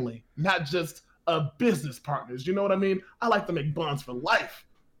family, not just business partners. You know what I mean? I like to make bonds for life,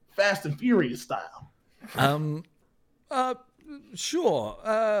 Fast and Furious style.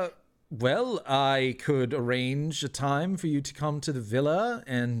 Sure. Well, I could arrange a time for you to come to the villa,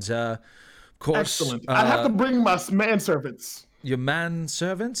 and of course, excellent. I have to bring my manservants. Your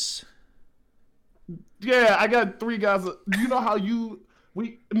manservants? Yeah, I got 3 guys. You know how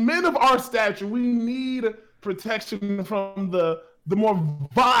we men of our stature, we need protection from the more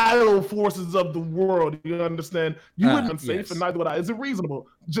vile forces of the world. You understand? You wouldn't be safe, and neither would I. Is it reasonable?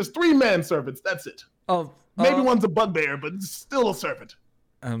 Just 3 manservants. That's it. Maybe one's a bugbear, but still a servant.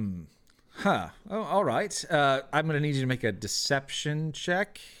 Oh, all right. I'm gonna need you to make a deception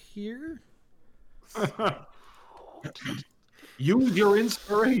check here. Use your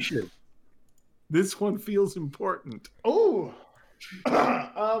inspiration. This one feels important. Oh.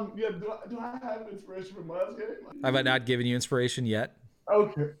 Yeah. Do I have inspiration from last game? Have I not given you inspiration yet?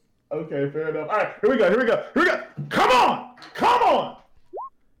 Okay. Fair enough. All right. Here we go. Come on.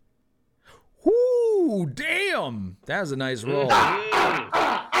 Whoo! Damn! That was a nice roll.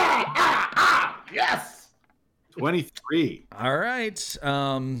 Yes. 23. All right.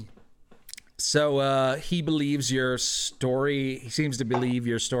 So he believes your story. He seems to believe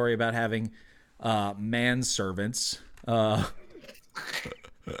your story about having manservants. I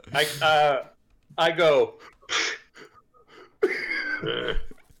go.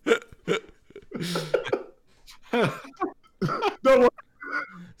 Don't worry.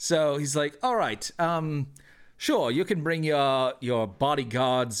 So he's like, all right, sure, you can bring your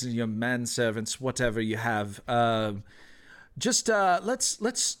bodyguards and your manservants, whatever you have.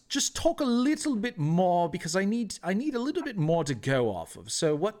 Let's just talk a little bit more because I need a little bit more to go off of.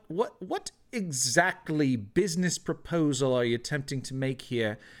 So what exactly business proposal are you attempting to make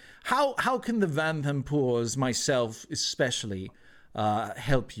here? How can the Vanthampurs, myself especially,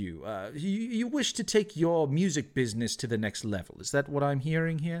 help you? You wish to take your music business to the next level. Is that what I'm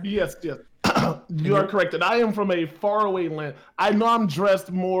hearing here? Yes. You are correct. And I am from a faraway land. I know I'm dressed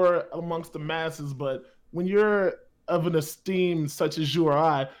more amongst the masses, but when you're of an esteem such as you or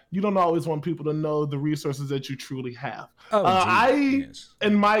I, you don't always want people to know the resources that you truly have. Yes.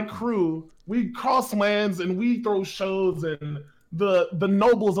 And my crew, we cross lands and we throw shows, and the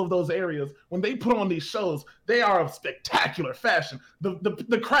nobles of those areas, when they put on these shows, they are of spectacular fashion.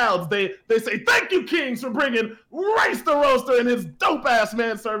 The crowds, they say, thank you, kings, for bringing Race the Roaster and his dope-ass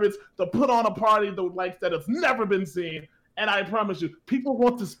manservants to put on a party that has never been seen. And I promise you, people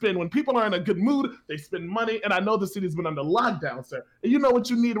want to spend. When people are in a good mood, they spend money. And I know the city's been under lockdown, sir. And you know what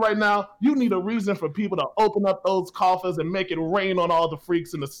you need right now? You need a reason for people to open up those coffers and make it rain on all the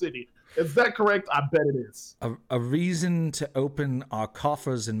freaks in the city. Is that correct? I bet it is. A reason to open our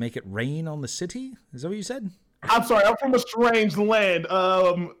coffers and make it rain on the city? Is that what you said? I'm sorry. I'm from a strange land.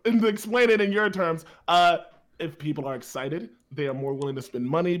 And to explain it in your terms, if people are excited, they are more willing to spend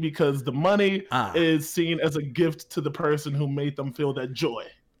money because the money is seen as a gift to the person who made them feel that joy.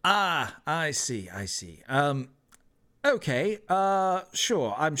 I see. Okay.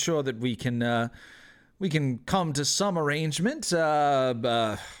 Sure. I'm sure that we can come to some arrangement.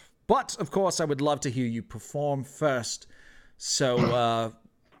 But of course, I would love to hear you perform first. So,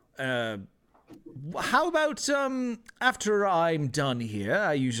 how about after I'm done here?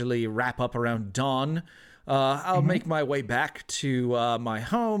 I usually wrap up around dawn. I'll make my way back to my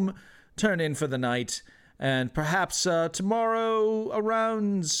home, turn in for the night, and perhaps tomorrow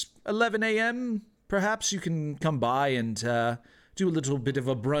around 11 a.m., perhaps you can come by and do a little bit of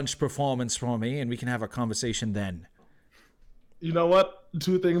a brunch performance for me, and we can have a conversation then. You know what?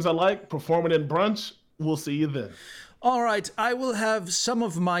 Two things I like, performing in brunch. We'll see you then. All right, I will have some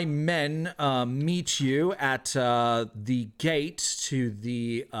of my men meet you at the gate to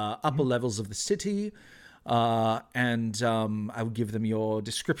the upper levels of the city. And I will give them your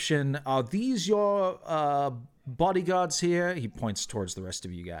description. Are these your bodyguards here? He points towards the rest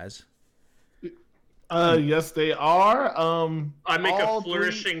of you guys. Yes, they are. I make a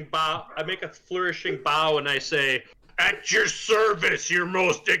flourishing bow. And I say, "At your service, your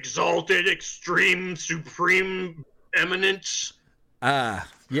most exalted, extreme, supreme eminence." Yes.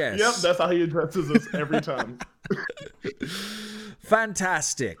 Yep, that's how he addresses us every time.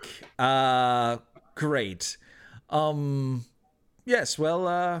 Fantastic. Great. Yes,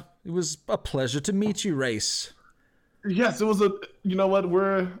 well, it was a pleasure to meet you, Race. Yes, it was you know what?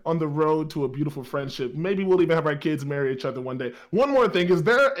 We're on the road to a beautiful friendship. Maybe we'll even have our kids marry each other one day. One more thing, is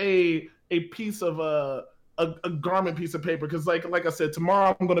there a piece of a garment piece of paper? Because like I said,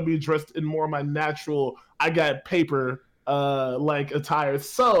 tomorrow I'm going to be dressed in more of my natural, I got paper, attire.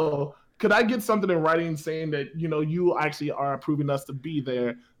 So could I get something in writing saying that, you actually are approving us to be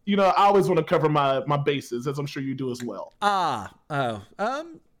there? I always want to cover my bases, as I'm sure you do as well.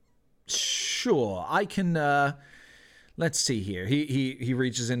 Sure. I can, let's see here. He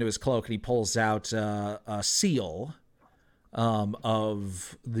reaches into his cloak and he pulls out a seal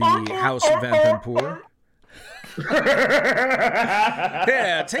of the House of Vanthampur.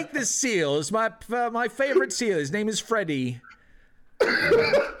 Here, take this seal. It's my favorite seal. His name is Freddy.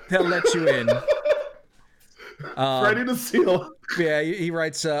 They'll let you in. Freddy the seal. Yeah, he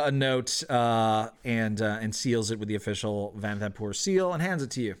writes a note and seals it with the official Vanthampur seal and hands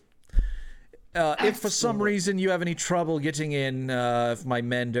it to you. If for some reason you have any trouble getting in, if my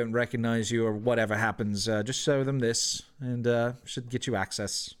men don't recognize you or whatever happens, just show them this, and should get you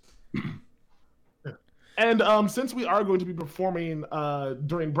access. And since we are going to be performing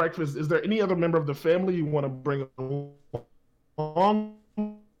during breakfast, is there any other member of the family you want to bring along?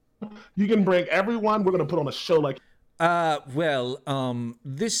 You can bring everyone. We're going to put on a show like...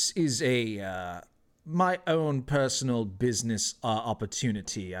 this is a my own personal business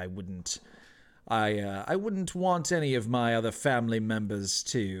opportunity. I wouldn't want any of my other family members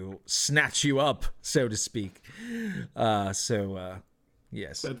to snatch you up, so to speak.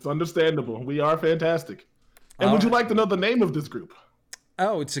 Yes. That's understandable. We are fantastic. And would you like to know the name of this group?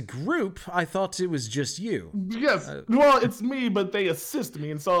 Oh, it's a group? I thought it was just you. Yes. Well, it's me, but they assist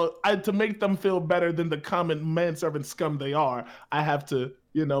me. And so to make them feel better than the common manservant scum they are, I have to,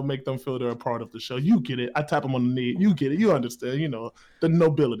 make them feel they're a part of the show. You get it. I tap them on the knee. You get it. You understand, the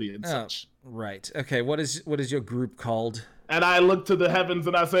nobility and such. Right. Okay. What is your group called? And I look to the heavens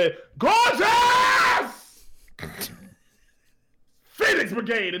and I say, Gorgeous! Phoenix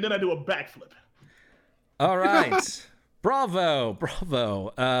Brigade! And then I do a backflip. All right. Bravo.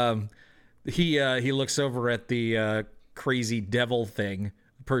 He looks over at the crazy devil thing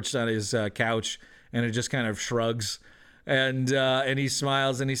perched on his couch, and it just kind of shrugs, and he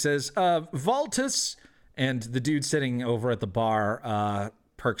smiles and he says, Valtus, and the dude sitting over at the bar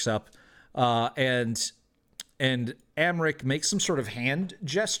perks up, and Amric makes some sort of hand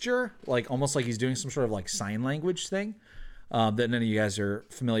gesture, like almost like he's doing some sort of like sign language thing that none of you guys are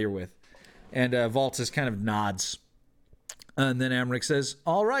familiar with. And Valtus kind of nods. And then Amric says,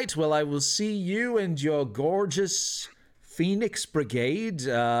 all right, well, I will see you and your gorgeous Phoenix Brigade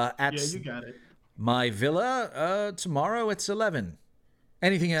at you got it. My villa tomorrow at 11.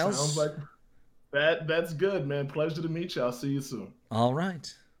 Anything else? Sounds like that's good, man. Pleasure to meet you. I'll see you soon. All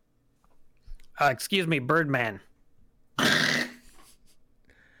right. Excuse me, Birdman. Yes.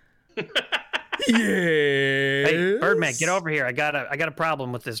 Hey, Birdman, get over here. I got a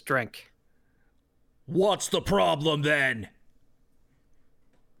problem with this drink. What's the problem then?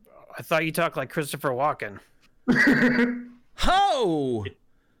 I thought you talked like Christopher Walken. Ho!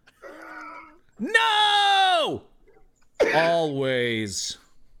 No! Always.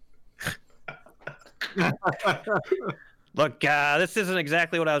 Look, this isn't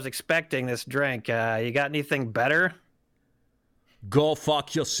exactly what I was expecting, this drink. You got anything better? Go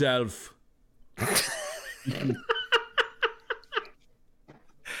fuck yourself.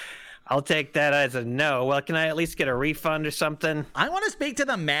 I'll take that as a no. Well, can I at least get a refund or something? I want to speak to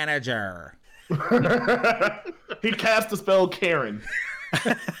the manager. He cast the spell Karen.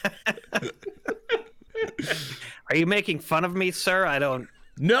 Are you making fun of me, sir? I don't...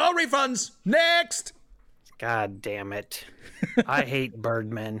 No refunds. Next. God damn it. I hate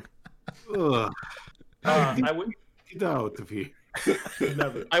Birdmen. Ugh. Get out of here.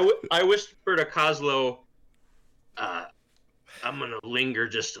 I whispered to Kozlo, I'm going to linger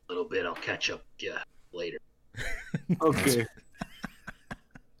just a little bit. I'll catch up with you later. Okay.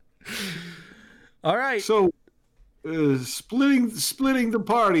 All right. So, splitting the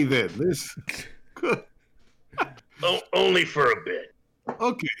party then. This. Only for a bit.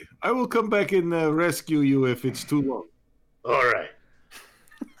 Okay. I will come back and rescue you if it's too long. All right.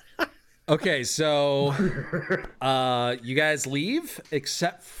 Okay, so you guys leave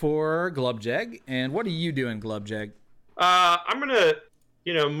except for Glubjag. And what are you doing, Glubjag? I'm gonna,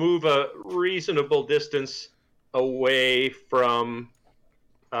 move a reasonable distance away from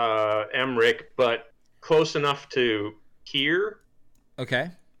Emric, but close enough to hear. Okay.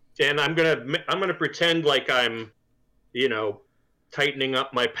 And I'm gonna pretend like I'm, tightening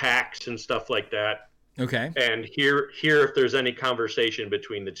up my packs and stuff like that. Okay. And hear if there's any conversation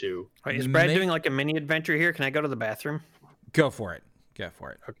between the two. Wait, is Brad doing like a mini adventure here? Can I go to the bathroom? Go for it.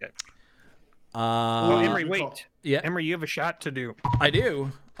 Okay. Well, Emery, wait. Yeah. Emery, you have a shot to do. I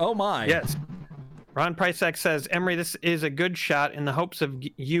do. Oh my. Yes. Ron Prysack says, Emery, this is a good shot in the hopes of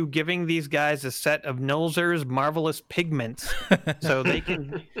you giving these guys a set of Nolzur's marvelous pigments so they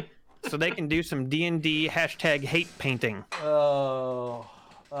can do some D&D #hate painting. Oh,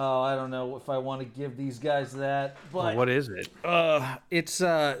 I don't know if I want to give these guys that. But well, what is it? It's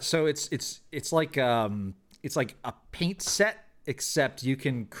like a paint set, except you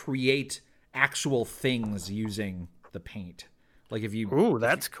can create actual things using the paint. Like if you Ooh,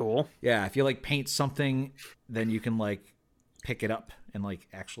 that's cool. Yeah, if you like paint something, then you can like pick it up and like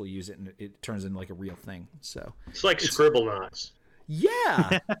actually use it, and it turns into like a real thing. So it's like Scribblenauts.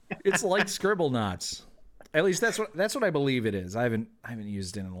 Yeah, it's like Scribblenauts. At least that's what I believe it is. I haven't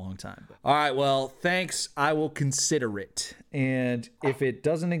used it in a long time. But. All right, well, thanks. I will consider it. And if it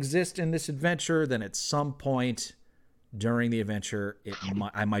doesn't exist in this adventure, then at some point during the adventure,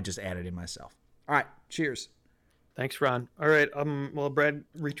 I might just add it in myself. All right, cheers. Thanks, Ron. All right, while Brad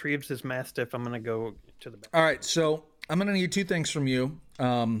retrieves his Mastiff, I'm going to go to the back. All right, so I'm going to need 2 things from you.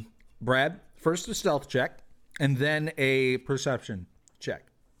 Brad, first a stealth check, and then a perception check.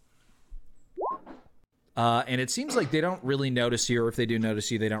 And it seems like they don't really notice you, or if they do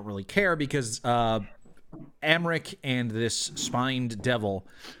notice you, they don't really care, because Amric and this spined devil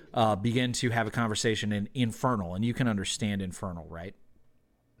begin to have a conversation in Infernal, and you can understand Infernal, right?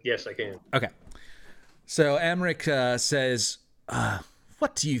 Yes, I can. Okay. So Amric says,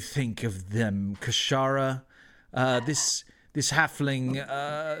 what do you think of them, Kashara? This halfling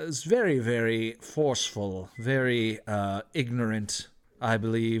is very, very forceful, very ignorant, I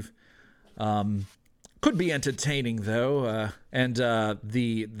believe. Could be entertaining, though. And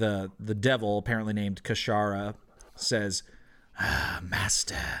the devil, apparently named Kashara, says,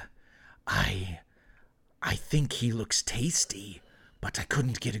 Master, I think he looks tasty, but I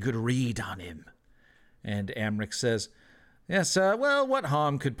couldn't get a good read on him. And Amric says, yes, well, what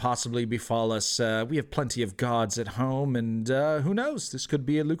harm could possibly befall us? We have plenty of guards at home, and who knows? This could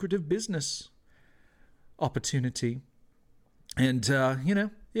be a lucrative business opportunity. And,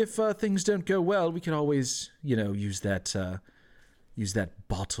 if things don't go well, we can always, use that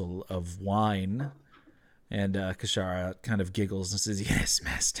bottle of wine. And Kashara kind of giggles and says, yes,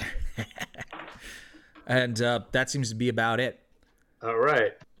 master. And that seems to be about it. All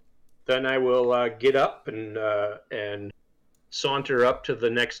right. Then I will get up and saunter up to the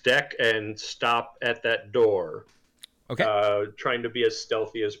next deck and stop at that door. Okay. Trying to be as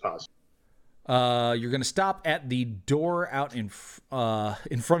stealthy as possible. You're going to stop at the door out in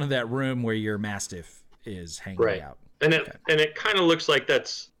front of that room where your Mastiff is hanging out. And it kind of looks like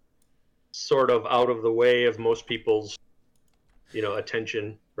that's sort of out of the way of most people's,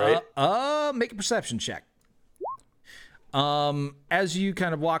 attention, right? Make a perception check. As you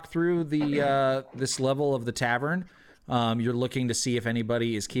kind of walk through the this level of the tavern, you're looking to see if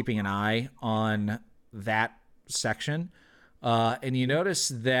anybody is keeping an eye on that section. And you notice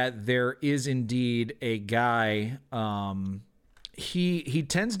that there is indeed a guy. He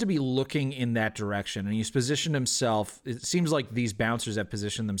tends to be looking in that direction, and he's positioned himself. It seems like these bouncers have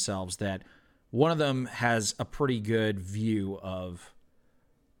positioned themselves that one of them has a pretty good view of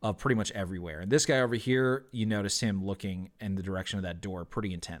pretty much everywhere. And this guy over here, you notice him looking in the direction of that door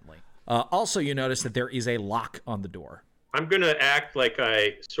pretty intently. Also, you notice that there is a lock on the door. I'm going to act like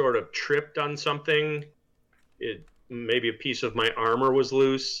I sort of tripped on something. Maybe a piece of my armor was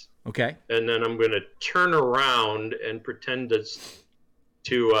loose. Okay. And then I'm going to turn around and pretend to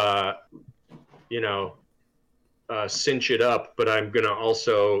cinch it up, but I'm going to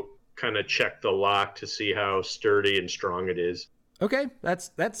also kind of check the lock to see how sturdy and strong it is. Okay,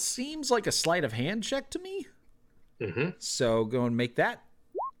 that seems like a sleight of hand check to me. Mm-hmm. So go and make that.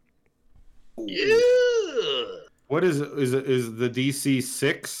 Yeah. What is it? Is the DC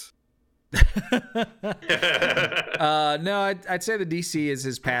 6? No, I'd say the DC is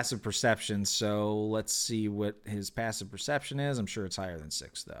his passive perception. So let's see what his passive perception is. I'm sure it's higher than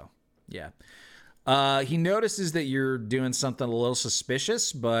 6, though. Yeah. He notices that you're doing something a little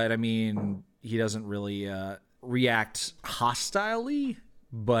suspicious, but I mean, he doesn't really react hostilely,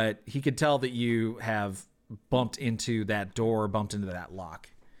 but he could tell that you have bumped into that door, bumped into that lock.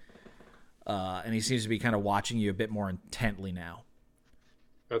 And he seems to be kind of watching you a bit more intently now.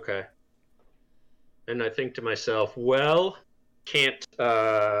 Okay. And I think to myself, well, can't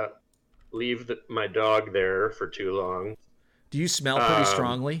leave my dog there for too long. Do you smell pretty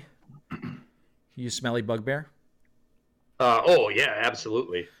strongly? You smelly bugbear? Oh, yeah,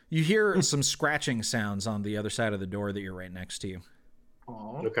 absolutely. You hear some scratching sounds on the other side of the door that you're right next to you.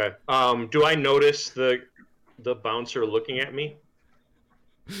 Aw. Okay. Do I notice the bouncer looking at me?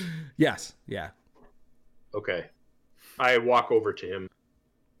 Yes. Yeah. Okay. I walk over to him.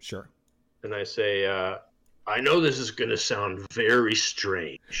 Sure. And I say, I know this is going to sound very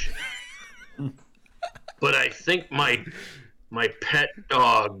strange, but I think my pet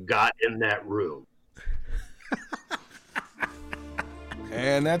dog got in that room.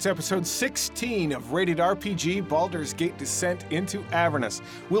 And that's episode 16 of Rated RPG Baldur's Gate Descent into Avernus.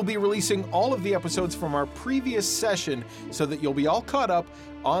 We'll be releasing all of the episodes from our previous session so that you'll be all caught up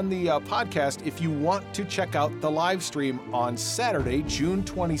on the podcast if you want to check out the live stream on Saturday, June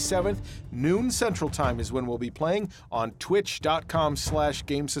 27th, noon Central Time is when we'll be playing on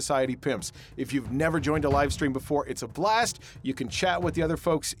twitch.com/GameSocietyPimps. If you've never joined a live stream before, it's a blast. You can chat with the other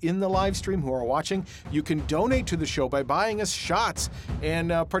folks in the live stream who are watching. You can donate to the show by buying us shots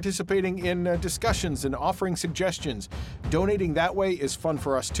and participating in discussions and offering suggestions. Donating that way is fun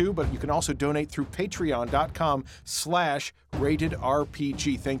for us too, but you can also donate through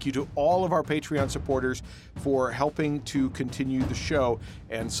patreon.com/ratedrpg. Thank you to all of our Patreon supporters for helping to continue the show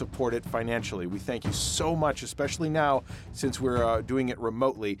and support it financially. We thank you so much, especially now since we're doing it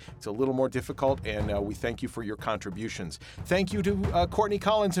remotely. It's a little more difficult, and we thank you for your contributions. Thank you to Courtney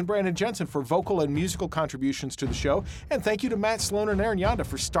Collins and Brandon Jensen for vocal and musical contributions to the show, and thank you to Matt Sloan and Aaron Yonda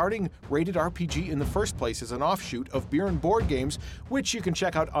for starting Rated RPG in the first place as an offshoot of Beer and Board Games, which you can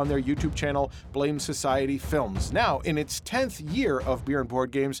check out on their YouTube channel, Blame Society Films. Now, in its 10th year of Beer and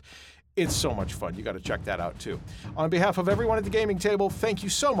Board Games, it's so much fun. You got to check that out too. On behalf of everyone at the gaming table, thank you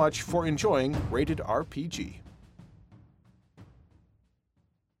so much for enjoying Rated RPG.